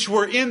 which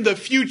were in the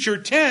future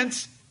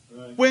tense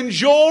when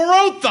Joel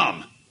wrote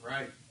them.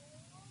 Right.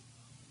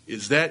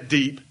 Is that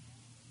deep?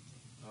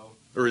 No.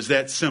 Or is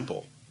that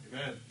simple?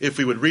 Amen. If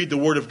we would read the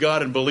Word of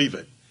God and believe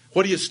it.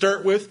 What do you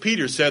start with?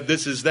 Peter said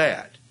this is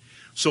that.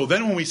 So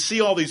then when we see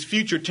all these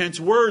future tense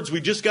words,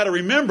 we just got to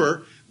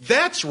remember,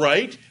 that's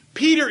right.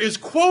 Peter is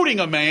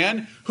quoting a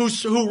man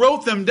who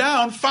wrote them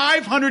down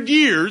 500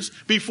 years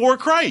before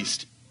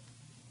Christ.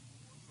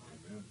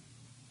 Amen.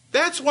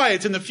 That's why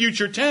it's in the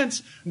future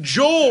tense.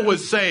 Joel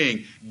was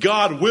saying,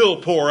 God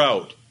will pour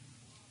out.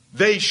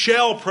 They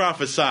shall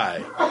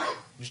prophesy.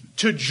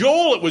 To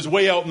Joel, it was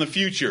way out in the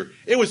future.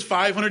 It was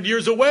 500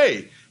 years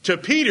away. To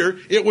Peter,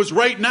 it was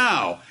right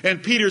now.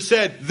 And Peter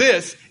said,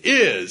 this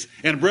is.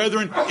 And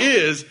brethren,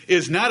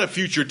 is not a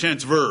future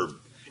tense verb.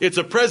 It's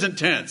a present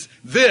tense.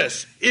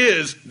 This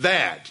is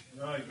that.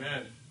 Right,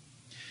 man.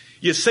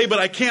 You say, but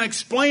I can't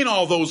explain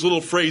all those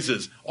little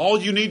phrases.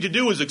 All you need to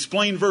do is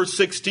explain verse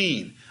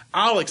 16.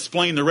 I'll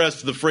explain the rest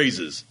of the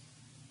phrases.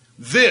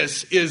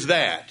 This is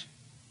that.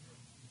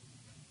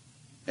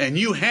 And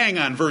you hang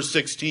on verse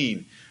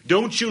 16.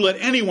 Don't you let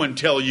anyone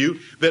tell you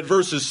that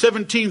verses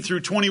 17 through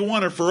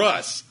 21 are for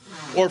us,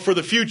 or for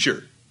the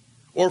future,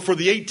 or for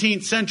the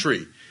 18th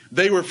century.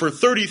 They were for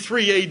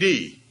 33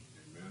 A.D.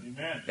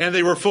 Amen. And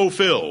they were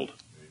fulfilled.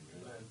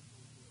 Amen.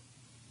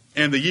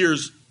 And the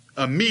years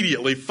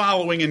immediately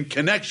following in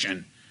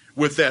connection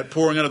with that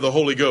pouring out of the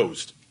Holy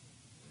Ghost.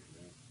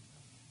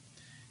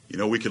 You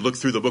know, we could look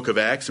through the book of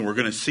Acts, and we're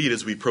going to see it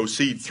as we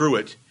proceed through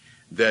it,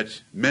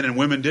 that men and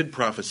women did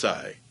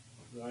prophesy.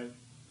 Right.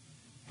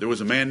 There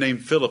was a man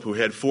named Philip who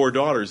had 4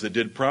 daughters that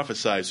did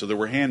prophesy, so there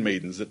were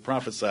handmaidens that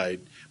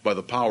prophesied by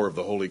the power of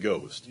the Holy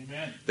Ghost.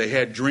 Amen. They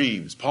had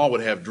dreams. Paul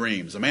would have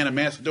dreams. A man in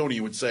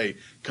Macedonia would say,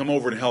 come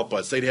over and help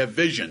us. They'd have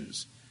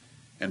visions.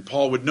 And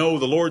Paul would know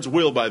the Lord's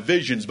will by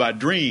visions, by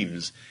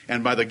dreams,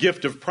 and by the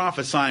gift of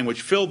prophesying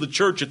which filled the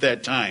church at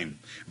that time.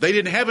 They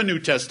didn't have a New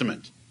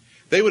Testament.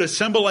 They would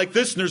assemble like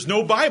this and there's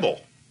no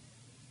Bible.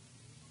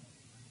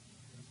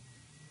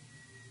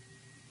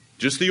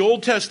 Just the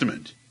Old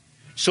Testament.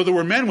 So there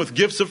were men with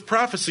gifts of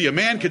prophecy. A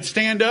man could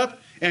stand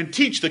up and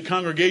teach the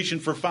congregation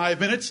for 5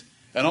 minutes,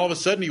 and all of a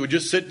sudden he would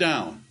just sit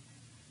down.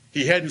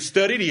 He hadn't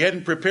studied, he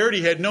hadn't prepared,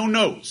 he had no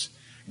notes.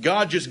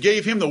 God just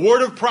gave him the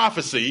word of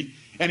prophecy,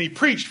 and he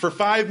preached for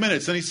 5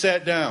 minutes, then he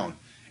sat down.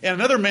 And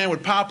another man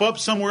would pop up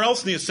somewhere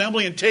else in the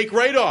assembly and take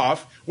right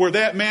off where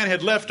that man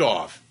had left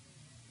off.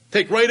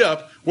 Take right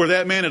up where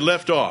that man had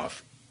left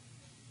off.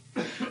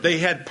 They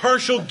had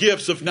partial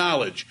gifts of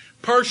knowledge,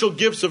 partial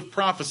gifts of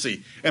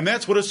prophecy, and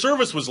that's what a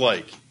service was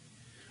like.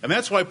 And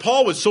that's why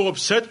Paul was so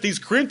upset that these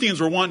Corinthians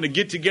were wanting to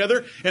get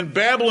together and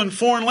babble in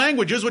foreign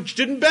languages, which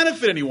didn't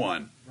benefit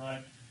anyone.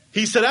 Right.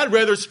 He said, I'd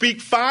rather speak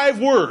 5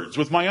 words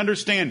with my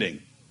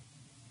understanding.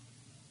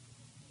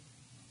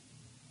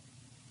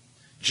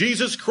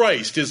 Jesus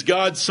Christ is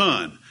God's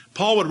Son.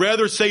 Paul would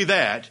rather say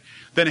that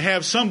than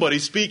have somebody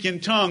speak in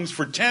tongues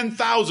for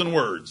 10,000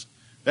 words.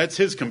 That's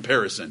his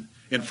comparison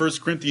in 1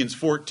 Corinthians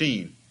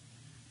 14.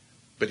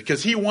 But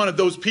because he wanted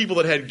those people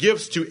that had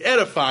gifts to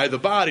edify the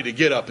body to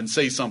get up and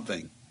say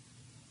something.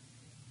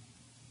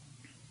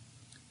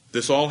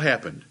 This all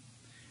happened.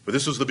 But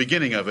this was the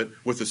beginning of it,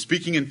 with the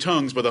speaking in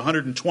tongues by the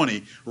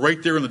 120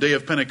 right there on the day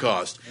of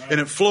Pentecost. Right.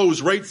 And it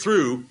flows right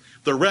through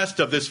the rest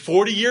of this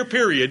 40-year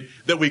period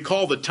that we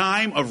call the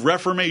time of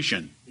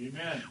Reformation.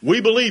 Amen.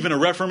 We believe in a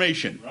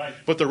Reformation. Right.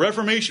 But the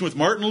Reformation with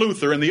Martin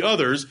Luther and the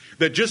others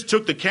that just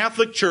took the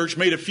Catholic Church,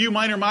 made a few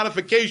minor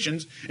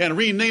modifications, and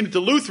renamed it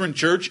the Lutheran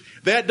Church,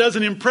 that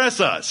doesn't impress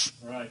us.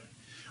 Right.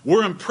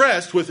 We're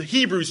impressed with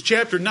Hebrews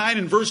chapter 9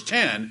 and verse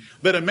 10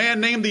 that a man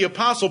named the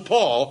Apostle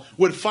Paul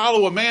would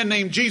follow a man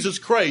named Jesus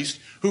Christ,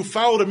 who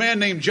followed a man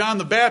named John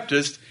the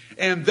Baptist,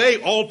 and they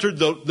altered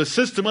the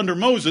system under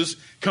Moses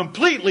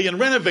completely and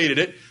renovated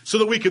it so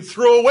that we could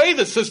throw away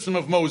the system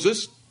of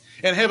Moses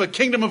and have a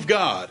kingdom of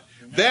God.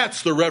 Amen.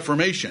 That's the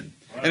Reformation.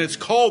 Right. And it's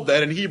called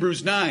that in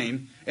Hebrews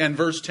 9 and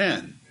verse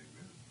 10.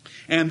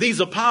 And these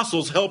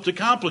apostles helped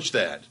accomplish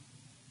that.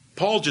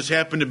 Paul just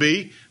happened to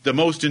be the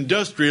most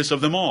industrious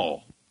of them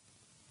all.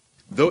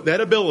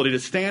 That ability to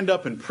stand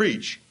up and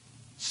preach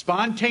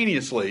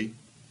spontaneously,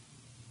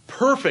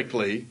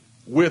 perfectly,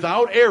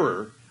 without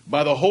error,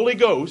 by the Holy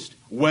Ghost,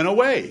 went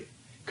away.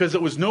 Because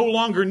it was no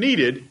longer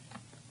needed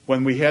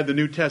when we had the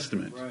New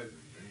Testament. Right.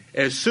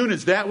 As soon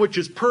as that which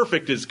is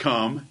perfect is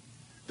come,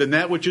 then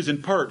that which is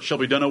in part shall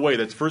be done away.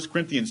 That's 1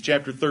 Corinthians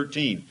chapter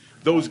 13.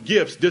 Those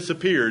gifts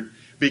disappeared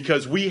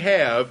because we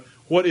have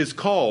what is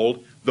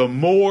called the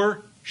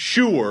more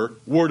sure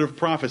word of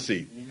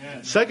prophecy.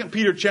 Amen. 2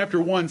 Peter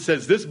chapter 1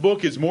 says this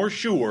book is more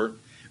sure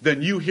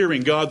than you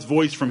hearing God's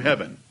voice from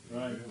heaven.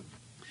 Right.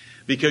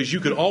 Because you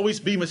could always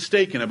be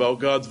mistaken about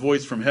God's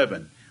voice from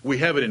heaven. We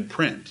have it in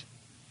print.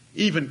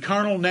 Even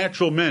carnal,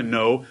 natural men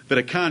know that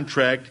a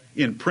contract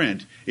in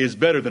print is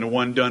better than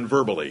one done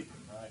verbally.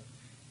 Right.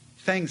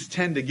 Things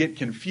tend to get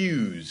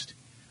confused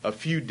a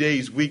few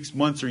days, weeks,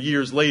 months, or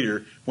years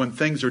later when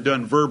things are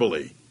done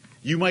verbally.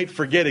 You might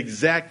forget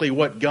exactly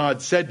what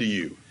God said to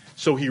you,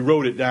 so He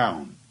wrote it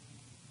down.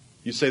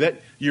 You say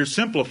that you're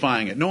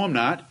simplifying it. No, I'm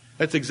not.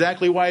 That's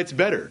exactly why it's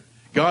better.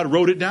 God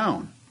wrote it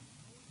down.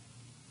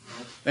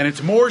 And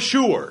it's more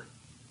sure.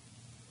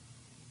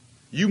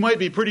 You might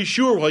be pretty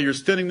sure while you're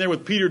standing there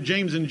with Peter,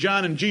 James, and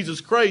John and Jesus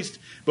Christ,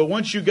 but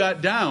once you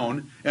got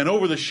down and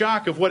over the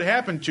shock of what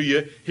happened to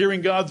you,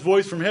 hearing God's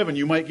voice from heaven,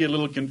 you might get a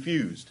little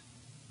confused.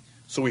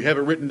 So we have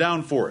it written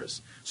down for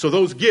us. So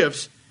those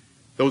gifts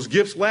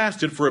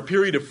lasted for a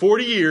period of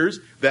 40 years.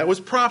 That was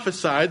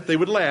prophesied they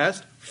would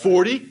last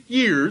 40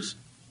 years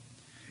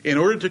in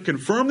order to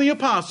confirm the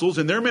apostles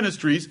in their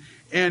ministries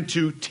and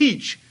to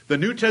teach the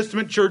New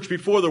Testament church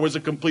before there was a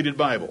completed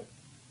Bible.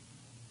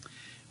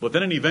 But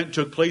then an event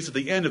took place at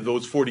the end of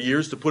those 40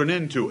 years to put an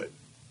end to it.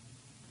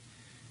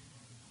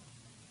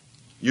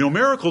 You know,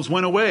 miracles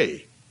went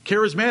away.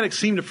 Charismatics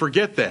seem to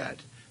forget that.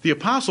 The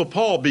Apostle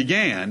Paul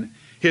began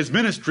his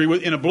ministry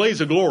in a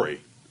blaze of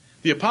glory.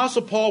 The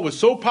Apostle Paul was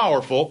so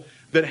powerful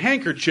that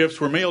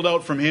handkerchiefs were mailed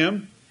out from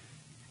him,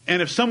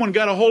 and if someone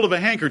got a hold of a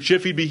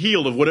handkerchief, he'd be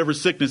healed of whatever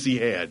sickness he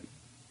had.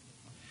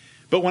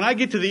 But when I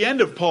get to the end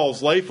of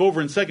Paul's life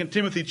over in 2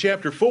 Timothy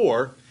chapter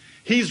 4,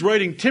 he's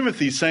writing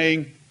Timothy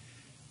saying,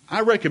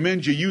 I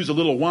recommend you use a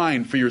little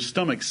wine for your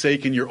stomach's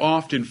sake and your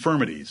oft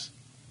infirmities.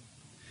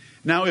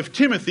 Now, if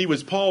Timothy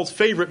was Paul's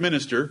favorite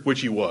minister,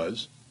 which he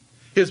was,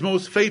 his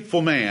most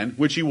faithful man,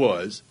 which he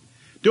was,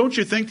 don't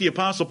you think the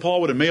Apostle Paul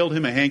would have mailed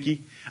him a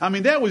hanky? I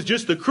mean, that was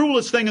just the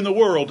cruelest thing in the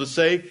world to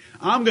say,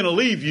 I'm going to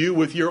leave you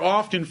with your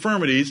oft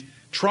infirmities.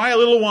 Try a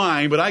little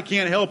wine, but I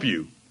can't help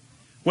you.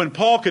 When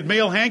Paul could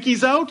mail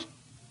hankies out,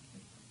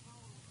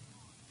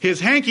 his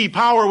hanky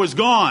power was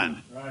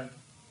gone. Right.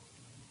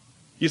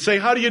 You say,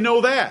 how do you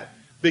know that?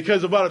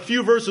 Because about a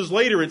few verses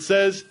later it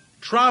says,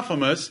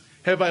 Trophimus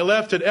have I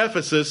left at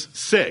Ephesus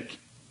sick.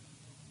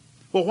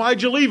 Well,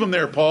 why'd you leave him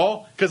there,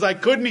 Paul? Because I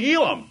couldn't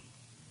heal him.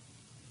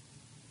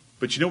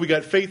 But you know, we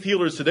got faith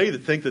healers today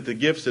that think that the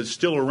gifts is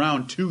still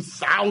around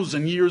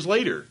 2,000 years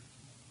later.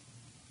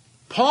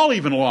 Paul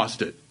even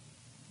lost it.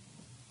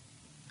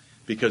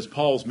 Because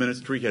Paul's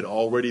ministry had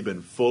already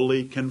been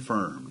fully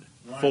confirmed.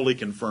 Right. Fully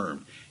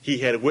confirmed. He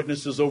had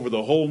witnesses over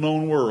the whole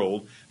known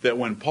world that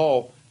when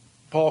Paul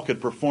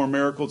could perform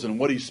miracles and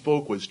what he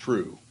spoke was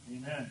true.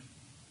 Amen.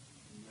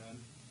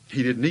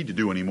 He didn't need to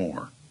do any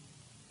more.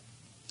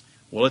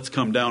 Well, let's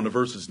come down to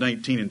verses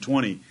 19 and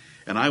 20.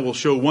 And I will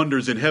show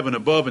wonders in heaven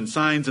above and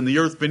signs in the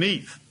earth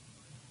beneath.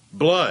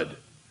 Blood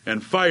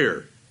and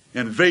fire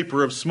and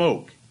vapor of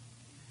smoke.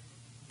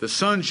 The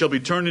sun shall be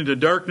turned into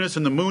darkness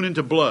and the moon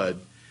into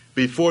blood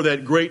before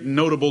that great and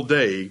notable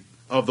day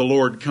of the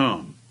Lord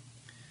come.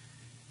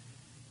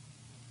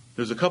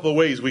 There's a couple of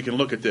ways we can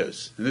look at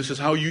this. And this is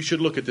how you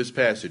should look at this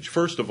passage.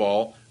 First of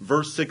all,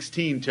 verse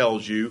 16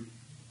 tells you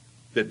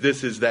that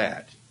this is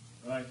that.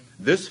 Right.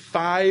 This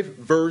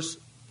 5-verse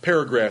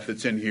paragraph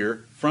that's in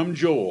here from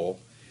Joel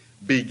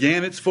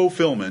began its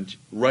fulfillment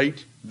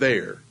right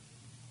there.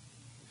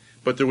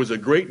 But there was a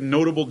great and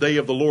notable day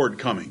of the Lord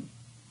coming.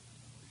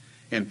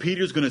 And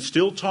Peter's going to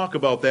still talk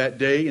about that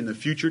day in the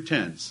future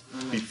tense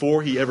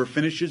before he ever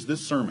finishes this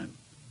sermon.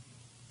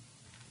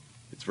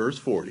 It's verse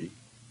 40,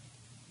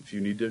 if you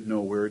need to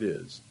know where it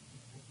is.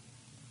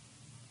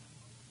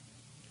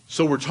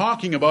 So we're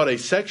talking about a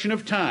section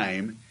of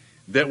time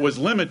that was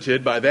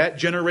limited by that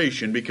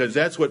generation, because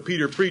that's what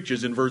Peter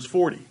preaches in verse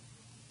 40.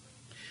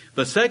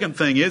 The second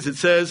thing is, it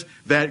says,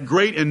 that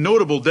great and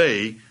notable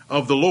day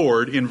of the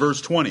Lord in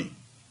verse 20.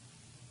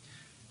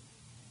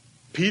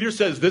 Peter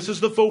says this is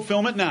the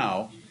fulfillment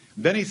now.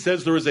 Then he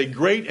says there is a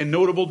great and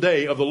notable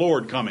day of the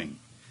Lord coming.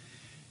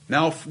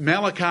 Now,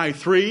 Malachi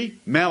 3,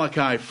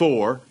 Malachi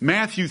 4,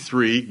 Matthew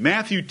 3,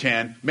 Matthew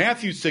 10,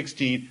 Matthew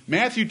 16,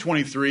 Matthew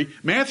 23,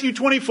 Matthew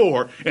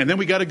 24, and then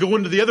we got to go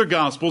into the other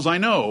Gospels, I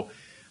know,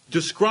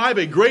 describe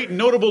a great and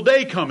notable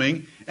day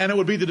coming, and it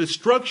would be the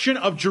destruction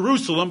of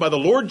Jerusalem by the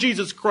Lord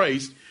Jesus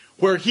Christ,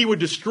 where he would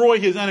destroy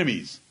his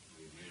enemies.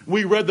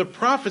 We read the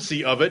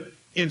prophecy of it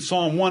in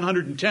Psalm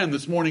 110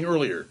 this morning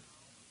earlier.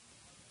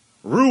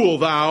 Rule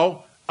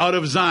thou out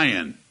of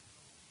Zion.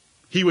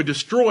 He would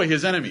destroy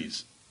his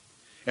enemies.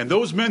 And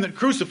those men that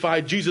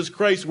crucified Jesus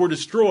Christ were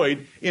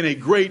destroyed in a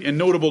great and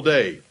notable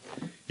day.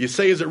 You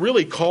say, is it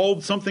really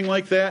called something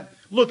like that?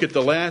 Look at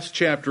the last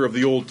chapter of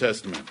the Old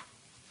Testament.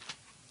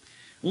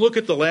 Look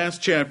at the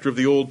last chapter of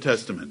the Old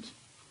Testament.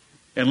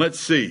 And let's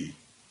see.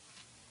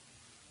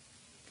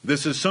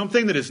 This is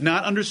something that is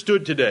not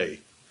understood today.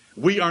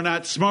 We are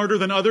not smarter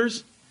than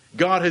others.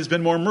 God has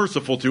been more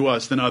merciful to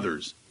us than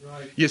others.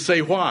 Right. You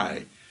say,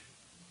 why?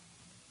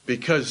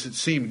 Because it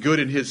seemed good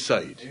in his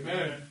sight.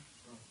 Amen.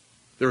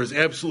 There is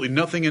absolutely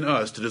nothing in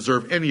us to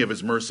deserve any of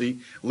his mercy,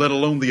 let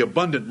alone the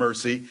abundant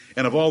mercy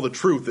and of all the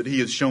truth that he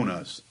has shown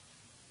us.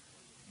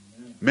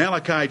 Amen.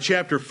 Malachi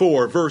chapter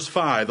 4, verse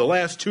 5, the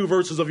last 2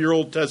 verses of your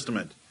Old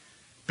Testament.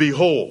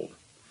 Behold,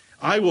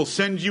 I will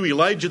send you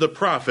Elijah the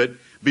prophet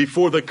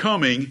before the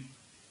coming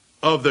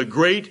of the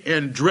great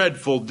and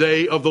dreadful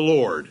day of the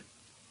Lord.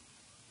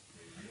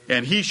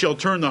 And he shall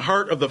turn the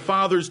heart of the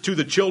fathers to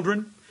the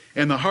children,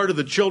 and the heart of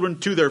the children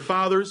to their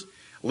fathers,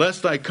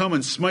 lest I come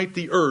and smite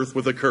the earth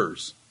with a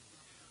curse.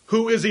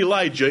 Who is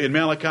Elijah in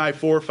Malachi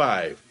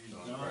 4:5?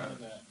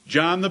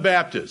 John the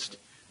Baptist.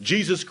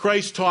 Jesus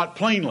Christ taught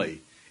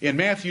plainly in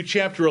Matthew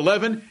chapter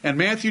 11 and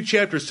Matthew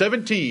chapter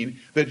 17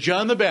 that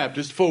John the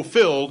Baptist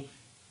fulfilled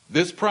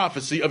this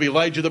prophecy of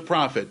Elijah the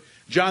prophet.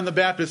 John the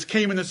Baptist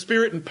came in the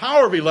spirit and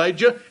power of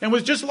Elijah and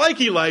was just like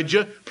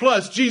Elijah.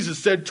 Plus, Jesus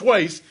said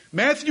twice,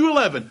 Matthew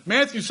 11,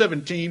 Matthew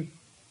 17,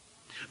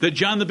 that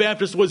John the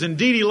Baptist was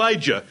indeed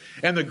Elijah.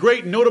 And the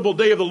great and notable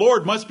day of the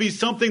Lord must be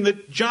something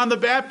that John the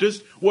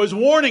Baptist was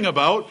warning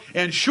about.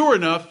 And sure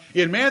enough,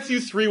 in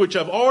Matthew 3, which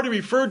I've already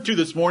referred to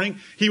this morning,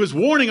 he was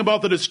warning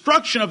about the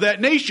destruction of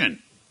that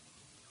nation.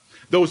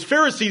 Those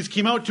Pharisees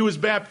came out to his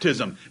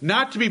baptism,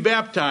 not to be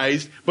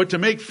baptized, but to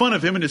make fun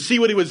of him and to see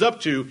what he was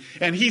up to.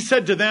 And he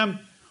said to them,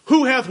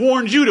 who hath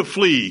warned you to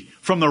flee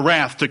from the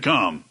wrath to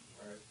come?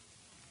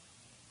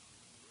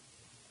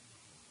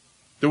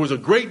 There was a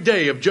great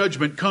day of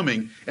judgment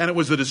coming, and it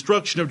was the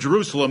destruction of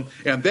Jerusalem,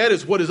 and that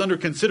is what is under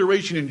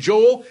consideration in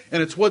Joel,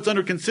 and it's what's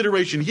under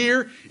consideration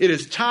here. It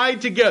is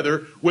tied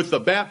together with the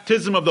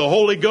baptism of the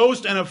Holy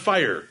Ghost and of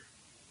fire.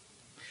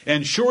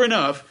 And sure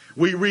enough,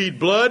 we read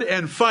blood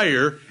and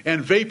fire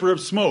and vapor of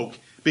smoke,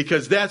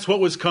 because that's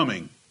what was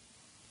coming.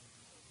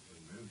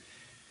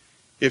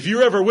 If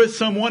you're ever with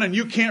someone and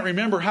you can't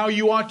remember how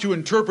you ought to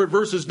interpret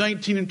verses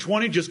 19 and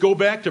 20, just go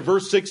back to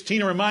verse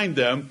 16 and remind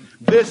them,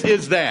 this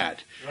is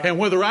that. Right. And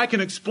whether I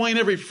can explain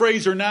every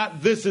phrase or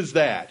not, this is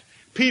that.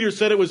 Peter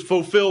said it was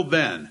fulfilled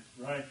then.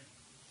 Right.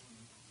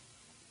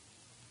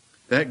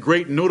 That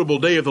great and notable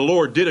day of the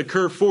Lord did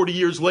occur 40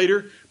 years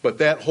later, but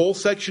that whole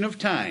section of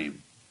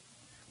time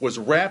was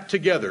wrapped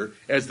together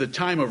as the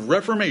time of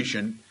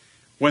Reformation,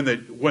 when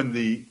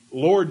the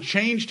Lord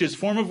changed his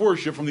form of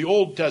worship from the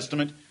Old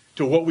Testament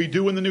to what we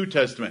do in the New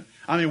Testament.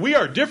 I mean, we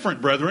are different,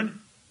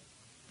 brethren.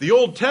 The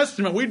Old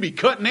Testament, we'd be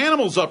cutting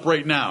animals up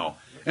right now,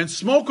 and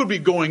smoke would be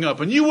going up,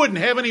 and you wouldn't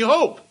have any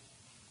hope.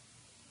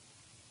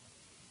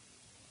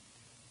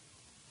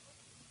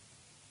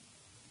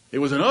 It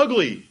was an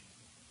ugly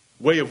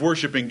way of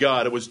worshiping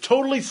God. It was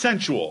totally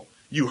sensual.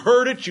 You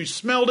heard it, you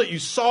smelled it, you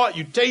saw it,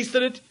 you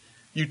tasted it,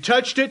 you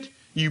touched it,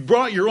 you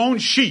brought your own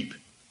sheep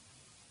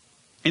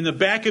in the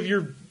back of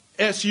your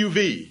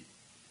SUV.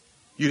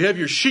 You'd have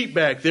your sheep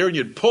back there and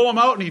you'd pull them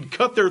out and you'd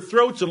cut their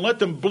throats and let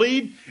them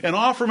bleed and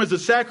offer them as a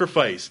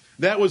sacrifice.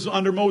 That was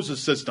under Moses'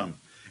 system.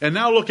 And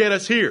now look at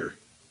us here.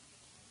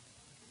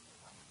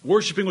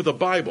 Worshiping with a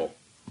Bible.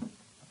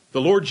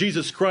 The Lord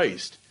Jesus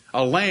Christ.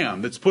 A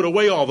lamb that's put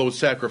away all those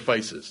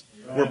sacrifices.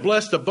 Right. We're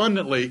blessed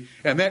abundantly,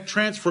 and that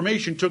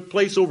transformation took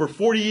place over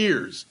 40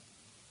 years.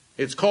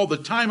 It's called the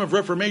time of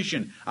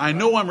Reformation. I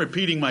know I'm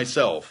repeating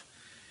myself.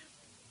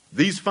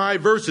 These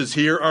 5 verses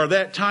here are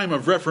that time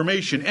of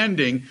Reformation,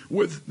 ending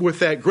with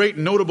that great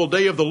and notable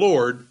day of the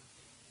Lord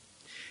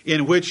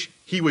in which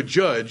he would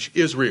judge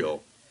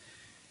Israel.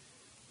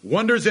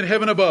 Wonders in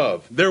heaven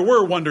above. There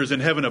were wonders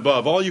in heaven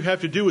above. All you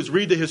have to do is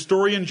read the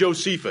historian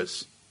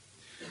Josephus.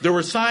 There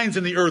were signs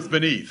in the earth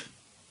beneath.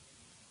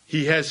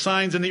 He has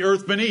signs in the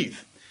earth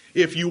beneath,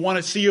 if you want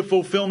to see a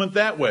fulfillment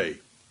that way.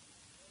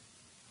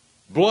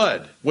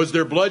 Blood. Was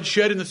there blood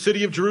shed in the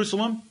city of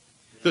Jerusalem?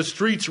 The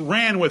streets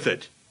ran with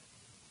it.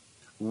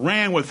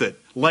 Ran with it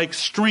like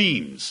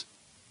streams.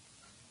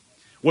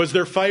 Was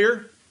there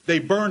fire? They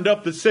burned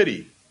up the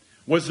city.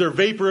 Was there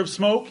vapor of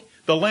smoke?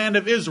 The land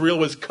of Israel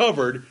was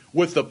covered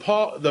with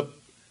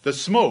the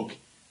smoke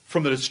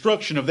from the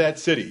destruction of that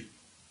city.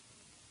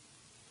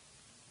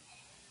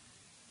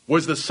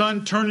 Was the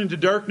sun turned into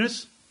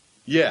darkness?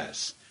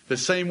 Yes. The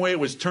same way it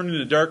was turned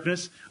into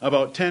darkness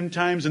about 10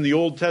 times in the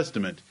Old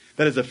Testament.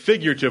 That is a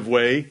figurative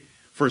way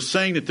for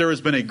saying that there has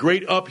been a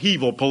great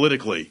upheaval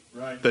politically.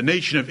 Right. The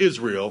nation of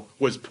Israel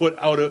was put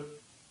out of,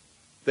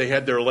 they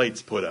had their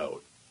lights put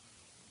out.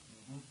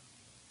 Mm-hmm.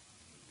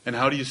 And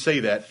how do you say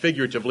that?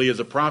 Figuratively, as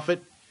a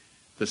prophet,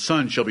 the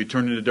sun shall be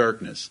turned into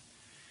darkness.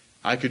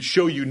 I could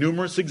show you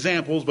numerous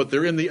examples, but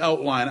they're in the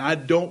outline. I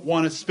don't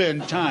want to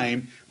spend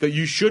time that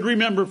you should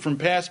remember from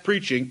past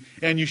preaching,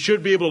 and you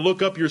should be able to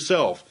look up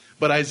yourself.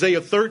 But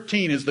Isaiah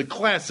 13 is the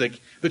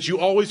classic that you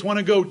always want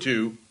to go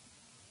to,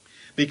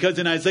 because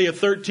in Isaiah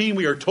 13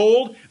 we are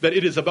told that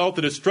it is about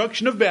the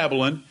destruction of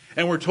Babylon,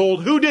 and we're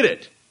told who did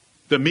it.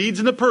 The Medes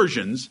and the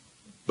Persians,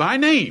 by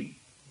name.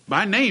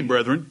 By name,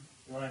 brethren.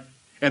 Right.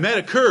 And that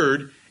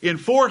occurred in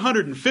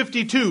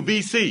 452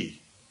 BC.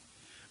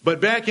 But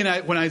back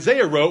when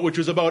Isaiah wrote, which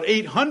was about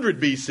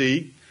 800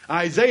 BC,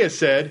 Isaiah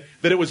said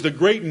that it was the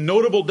great and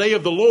notable day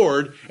of the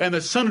Lord, and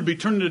the sun would be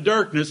turned into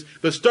darkness,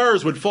 the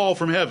stars would fall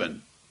from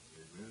heaven.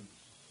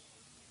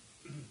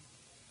 Amen.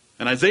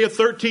 And Isaiah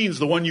 13 is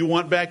the one you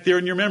want back there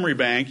in your memory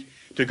bank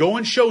to go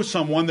and show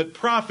someone that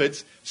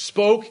prophets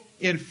spoke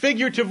in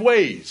figurative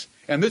ways.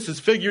 And this is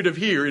figurative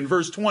here in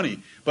verse 20.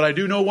 But I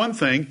do know one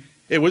thing,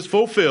 it was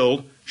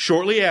fulfilled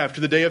shortly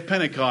after the day of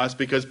Pentecost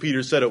because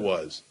Peter said it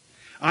was.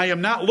 I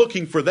am not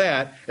looking for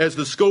that, as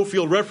the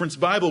Scofield Reference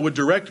Bible would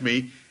direct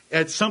me,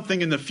 at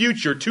something in the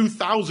future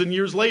 2,000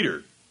 years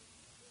later.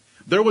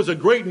 There was a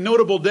great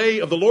notable day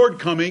of the Lord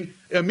coming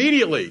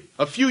immediately,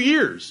 a few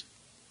years.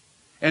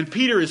 And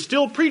Peter is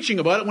still preaching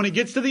about it when he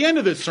gets to the end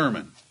of this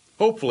sermon.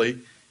 Hopefully,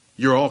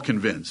 you're all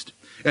convinced.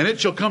 And it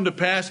shall come to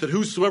pass that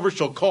whosoever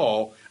shall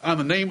call on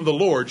the name of the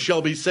Lord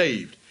shall be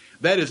saved.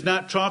 That is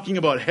not talking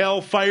about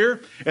hell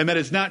fire, and that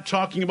is not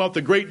talking about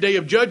the great day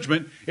of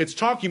judgment. It's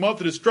talking about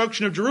the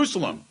destruction of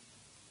Jerusalem.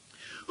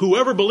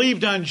 Whoever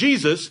believed on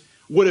Jesus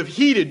would have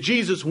heeded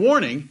Jesus'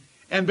 warning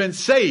and been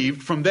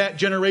saved from that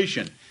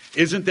generation.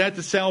 Isn't that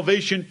the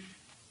salvation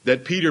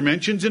that Peter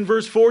mentions in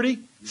verse 40?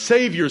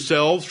 Save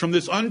yourselves from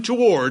this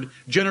untoward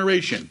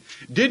generation.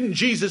 Didn't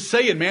Jesus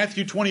say in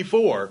Matthew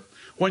 24,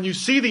 when you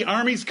see the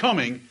armies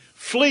coming,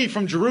 flee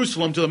from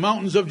Jerusalem to the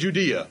mountains of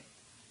Judea.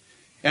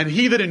 And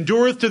he that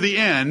endureth to the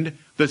end,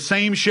 the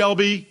same shall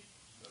be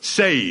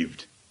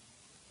saved.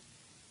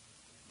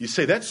 You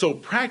say, that's so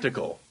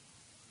practical.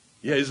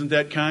 Yeah, isn't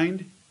that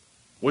kind?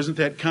 Wasn't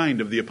that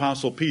kind of the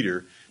Apostle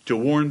Peter to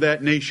warn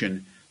that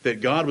nation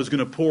that God was going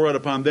to pour out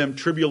upon them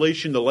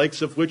tribulation, the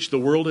likes of which the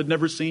world had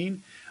never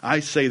seen?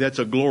 I say that's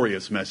a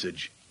glorious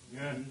message.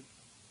 Yeah.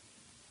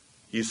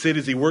 You say,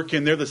 does he work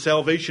in there the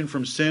salvation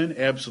from sin?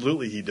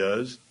 Absolutely he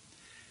does.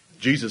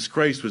 Jesus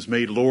Christ was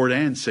made Lord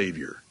and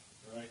Savior.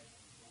 Right.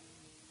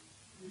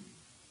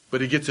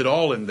 But he gets it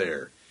all in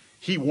there.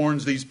 He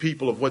warns these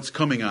people of what's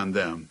coming on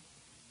them.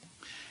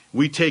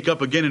 We take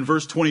up again in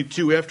verse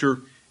 22 after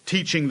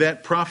teaching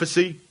that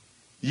prophecy.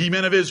 Ye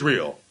men of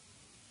Israel,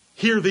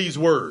 hear these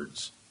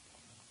words.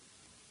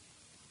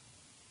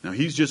 Now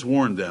he's just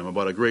warned them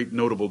about a great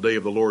notable day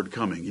of the Lord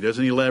coming. He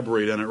doesn't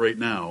elaborate on it right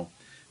now,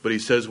 but he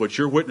says what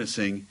you're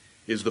witnessing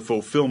is the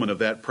fulfillment of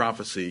that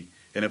prophecy.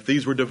 And if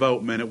these were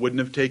devout men, it wouldn't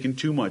have taken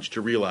too much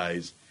to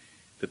realize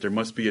that there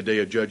must be a day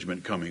of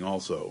judgment coming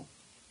also.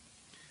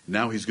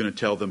 Now he's going to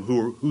tell them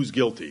who's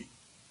guilty.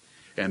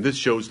 And this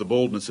shows the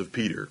boldness of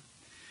Peter.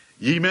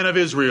 Ye men of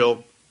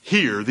Israel,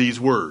 hear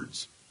these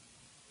words.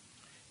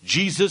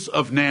 Jesus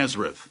of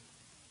Nazareth.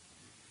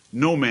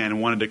 No man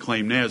wanted to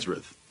claim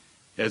Nazareth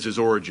as his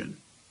origin.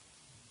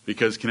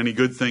 Because can any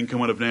good thing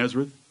come out of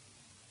Nazareth?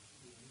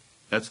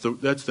 That's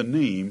the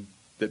name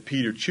that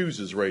Peter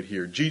chooses right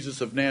here. Jesus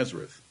of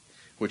Nazareth,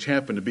 which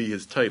happened to be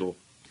his title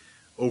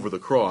over the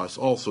cross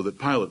also that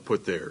Pilate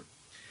put there.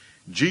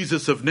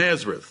 Jesus of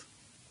Nazareth,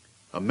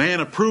 a man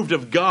approved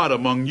of God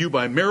among you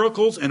by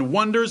miracles and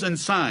wonders and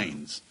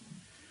signs,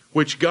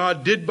 which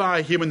God did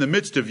by him in the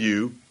midst of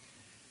you,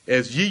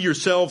 as ye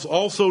yourselves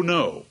also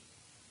know.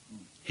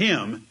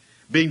 Him,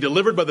 being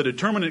delivered by the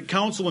determinate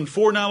counsel and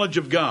foreknowledge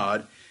of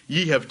God,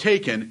 ye have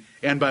taken,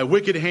 and by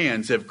wicked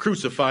hands have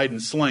crucified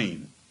and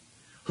slain,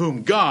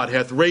 whom God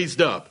hath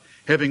raised up,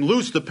 having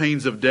loosed the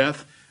pains of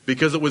death,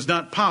 because it was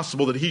not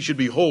possible that he should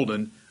be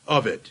holden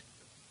of it.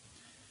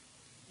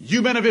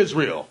 You men of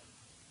Israel,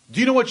 do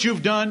you know what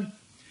you've done?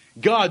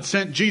 God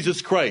sent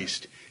Jesus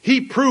Christ. He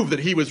proved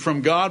that he was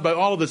from God by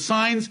all of the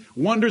signs,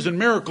 wonders, and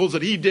miracles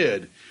that he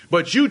did.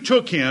 But you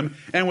took him,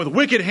 and with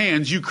wicked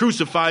hands you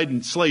crucified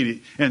and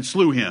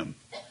slew him.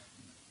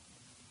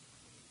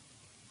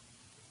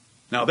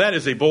 Now that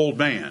is a bold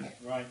man.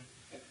 Right.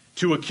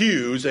 To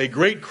accuse a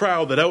great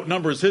crowd that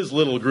outnumbers his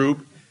little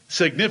group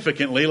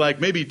significantly, like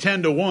maybe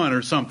 10 to 1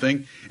 or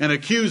something, and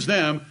accuse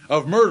them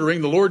of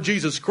murdering the Lord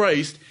Jesus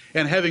Christ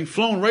and having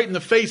flown right in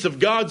the face of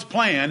God's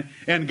plan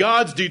and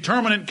God's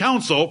determinate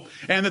counsel,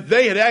 and that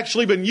they had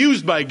actually been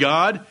used by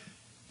God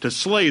to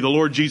slay the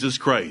Lord Jesus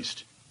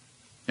Christ.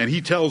 And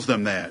he tells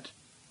them that.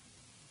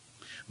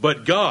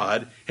 But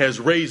God has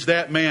raised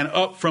that man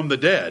up from the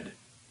dead,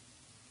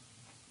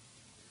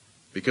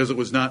 because it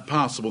was not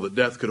possible that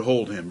death could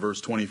hold him. Verse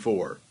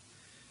 24.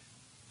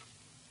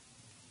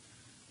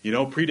 You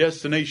know,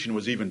 predestination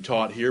was even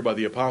taught here by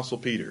the Apostle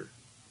Peter.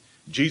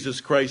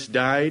 Jesus Christ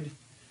died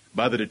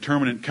by the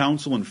determinate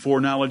counsel and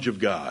foreknowledge of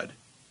God.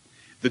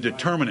 The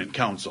determinate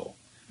counsel.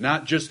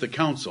 Not just the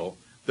counsel,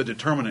 the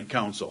determinate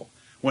counsel.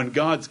 When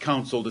God's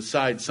counsel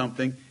decides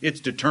something, it's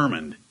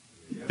determined.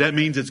 That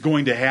means it's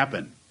going to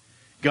happen.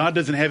 God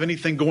doesn't have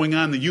anything going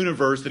on in the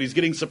universe that he's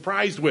getting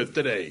surprised with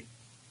today.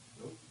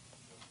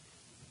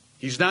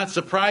 He's not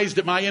surprised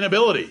at my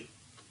inability.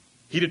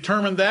 He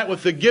determined that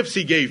with the gifts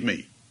he gave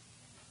me.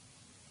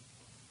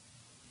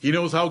 He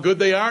knows how good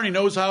they are, and he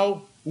knows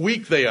how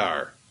weak they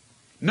are.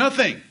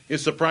 Nothing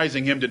is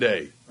surprising him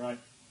today. Right.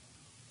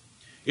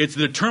 It's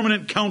the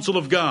determinate counsel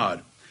of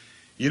God.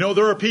 You know,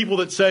 there are people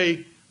that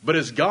say, but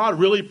is God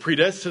really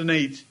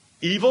predestinate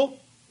evil?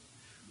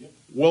 Yep.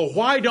 Well,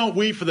 why don't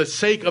we, for the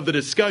sake of the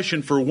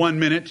discussion for 1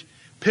 minute,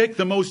 pick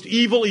the most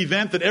evil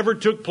event that ever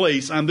took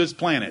place on this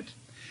planet?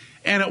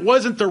 And it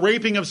wasn't the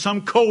raping of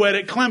some co-ed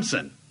at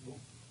Clemson.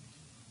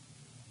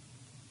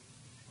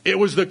 It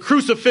was the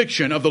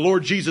crucifixion of the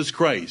Lord Jesus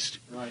Christ.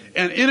 Right.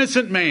 An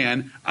innocent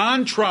man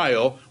on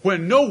trial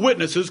when no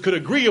witnesses could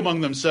agree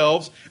among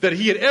themselves that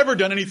he had ever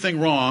done anything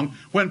wrong,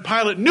 when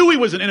Pilate knew he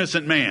was an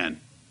innocent man.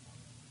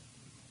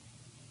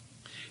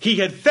 He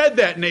had fed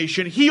that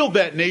nation, healed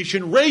that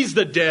nation, raised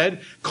the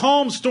dead,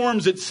 calmed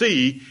storms at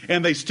sea,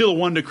 and they still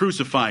wanted to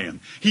crucify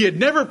him. He had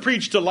never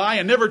preached a lie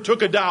and never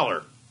took a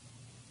dollar.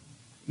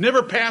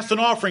 Never passed an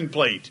offering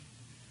plate.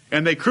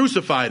 And they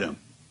crucified him.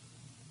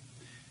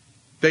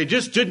 They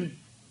just didn't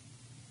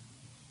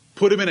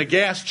put him in a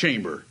gas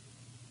chamber.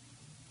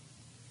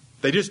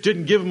 They just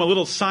didn't give him a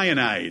little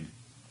cyanide.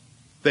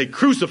 They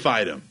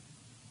crucified him.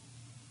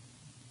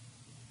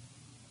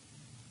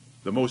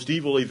 The most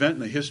evil event in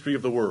the history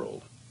of the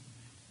world.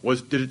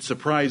 Did it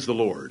surprise the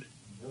Lord?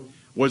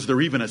 Was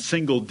there even a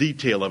single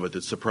detail of it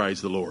that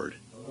surprised the Lord?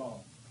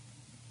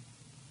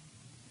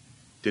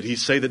 Did he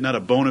say that not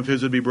a bone of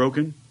his would be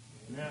broken?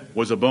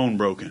 Was a bone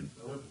broken?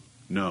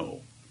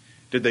 No.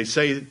 Did they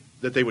say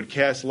that they would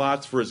cast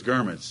lots for his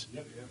garments?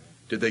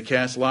 Did they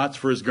cast lots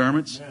for his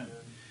garments?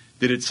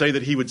 Did it say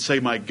that he would say,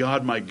 my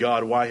God,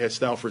 why hast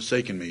thou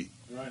forsaken me?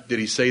 Did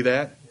he say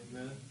that?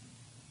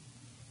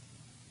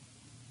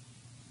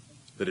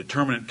 The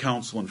determinate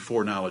counsel and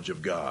foreknowledge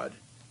of God.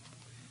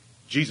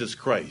 Jesus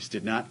Christ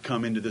did not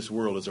come into this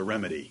world as a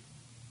remedy.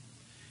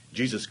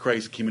 Jesus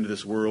Christ came into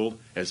this world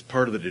as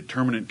part of the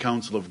determinate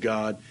counsel of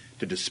God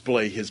to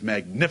display his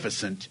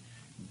magnificent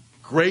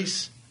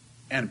grace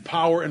and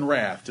power and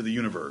wrath to the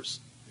universe.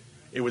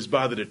 It was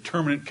by the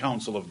determinate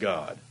counsel of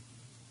God.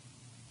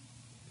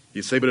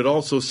 You say, but it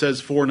also says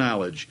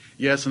foreknowledge.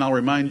 Yes, and I'll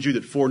remind you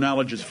that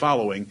foreknowledge is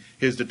following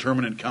his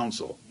determinate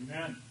counsel.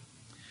 Amen.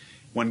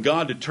 When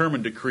God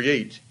determined to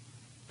create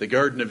the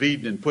Garden of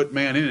Eden and put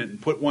man in it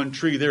and put one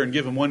tree there and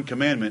give him one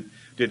commandment,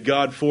 did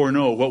God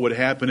foreknow what would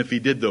happen if he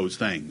did those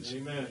things?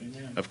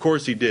 Amen. Of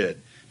course he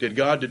did. Did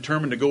God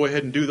determine to go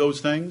ahead and do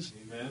those things?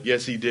 Amen.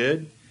 Yes, he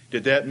did.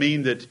 Did that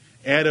mean that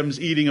Adam's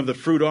eating of the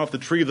fruit off the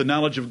tree of the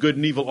knowledge of good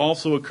and evil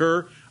also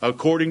occur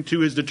according to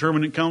his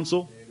determinate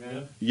counsel?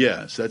 Amen.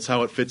 Yes, that's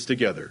how it fits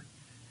together.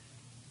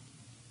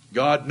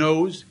 God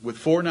knows with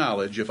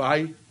foreknowledge, if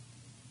I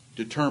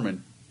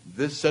determine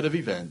this set of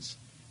events,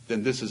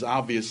 then this is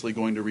obviously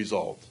going to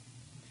result.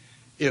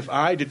 If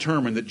I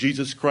determine that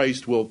Jesus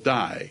Christ will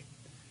die,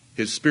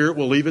 his spirit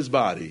will leave his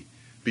body,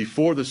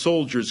 before the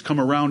soldiers come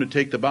around to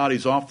take the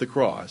bodies off the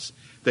cross,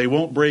 they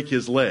won't break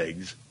his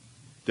legs.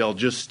 They'll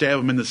just stab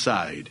him in the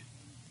side.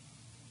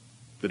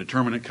 The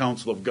determinate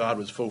counsel of God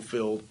was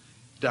fulfilled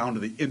down to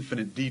the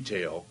infinite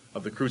detail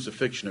of the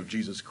crucifixion of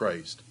Jesus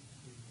Christ.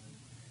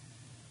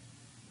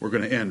 We're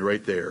going to end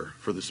right there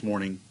for this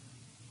morning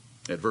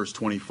at verse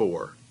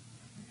 24.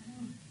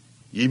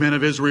 Ye men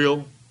of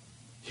Israel,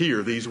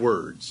 hear these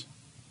words.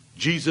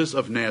 Jesus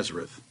of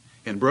Nazareth.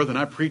 And brethren,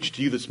 I preach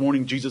to you this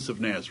morning Jesus of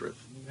Nazareth.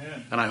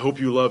 Amen. And I hope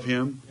you love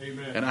him.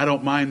 Amen. And I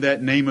don't mind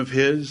that name of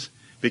his,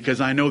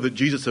 because I know that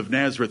Jesus of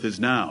Nazareth is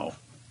now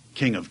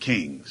King of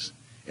Kings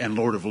and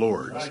Lord of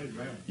Lords. Right.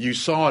 Amen. You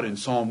saw it in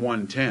Psalm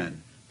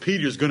 110.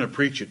 Peter's going to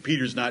preach it.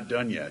 Peter's not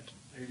done yet.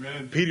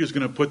 Amen. Peter's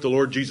going to put the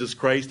Lord Jesus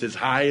Christ as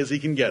high as he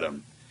can get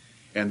him.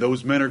 And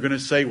those men are going to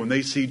say, when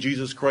they see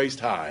Jesus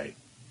Christ high,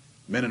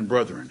 men and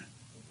brethren,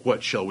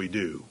 what shall we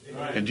do?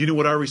 Amen. And do you know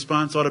what our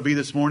response ought to be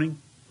this morning?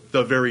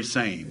 The very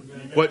same.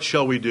 Amen. What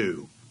shall we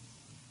do?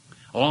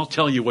 I'll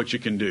tell you what you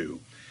can do.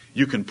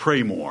 You can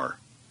pray more.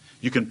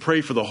 You can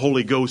pray for the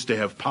Holy Ghost to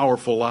have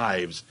powerful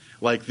lives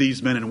like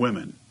these men and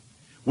women.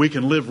 We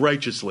can live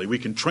righteously. We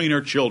can train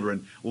our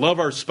children, love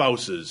our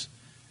spouses,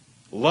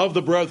 love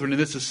the brethren in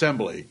this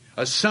assembly,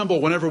 assemble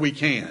whenever we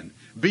can,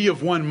 be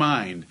of one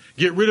mind,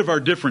 get rid of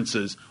our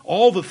differences.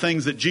 All the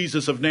things that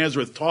Jesus of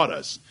Nazareth taught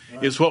us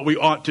is what we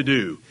ought to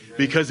do,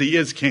 because he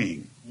is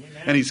King.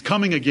 And he's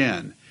coming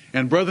again.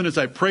 And brethren, as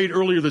I prayed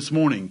earlier this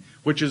morning,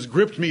 which has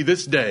gripped me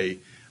this day,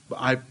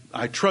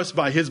 I trust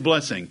by his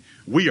blessing,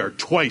 we are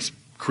twice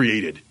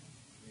created.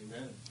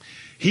 Amen.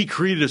 He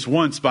created us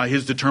once by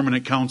his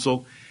determinate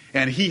counsel,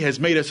 and he has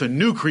made us a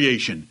new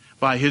creation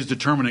by his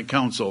determinate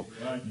counsel.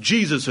 Right.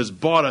 Jesus has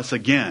bought us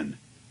again.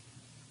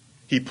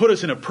 He put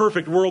us in a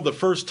perfect world the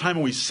first time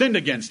when we sinned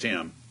against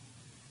him.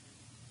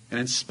 And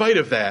in spite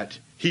of that,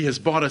 he has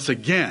bought us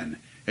again.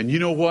 And you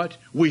know what?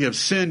 We have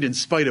sinned in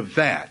spite of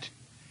that.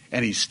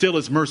 And he still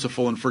is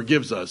merciful and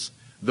forgives us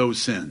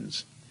those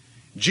sins.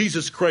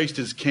 Jesus Christ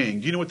is King.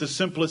 Do you know what the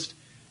simplest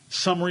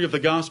summary of the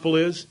gospel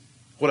is?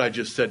 What I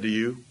just said to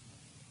you.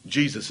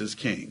 Jesus is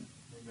King.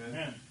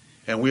 Amen.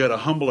 And we ought to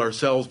humble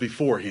ourselves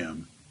before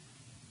him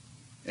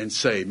and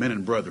say, men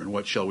and brethren,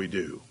 what shall we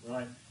do?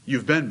 Right.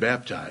 You've been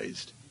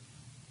baptized.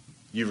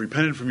 You've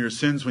repented from your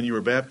sins when you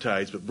were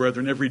baptized. But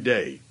brethren, every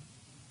day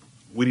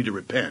we need to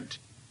repent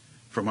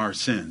from our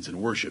sins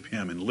and worship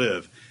him and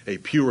live a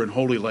pure and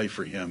holy life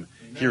for him.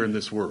 Amen. Here in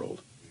this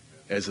world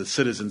as the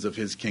citizens of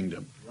his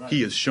kingdom. Right.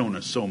 He has shown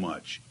us so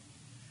much.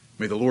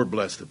 May the Lord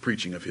bless the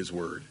preaching of his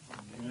word.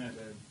 Amen.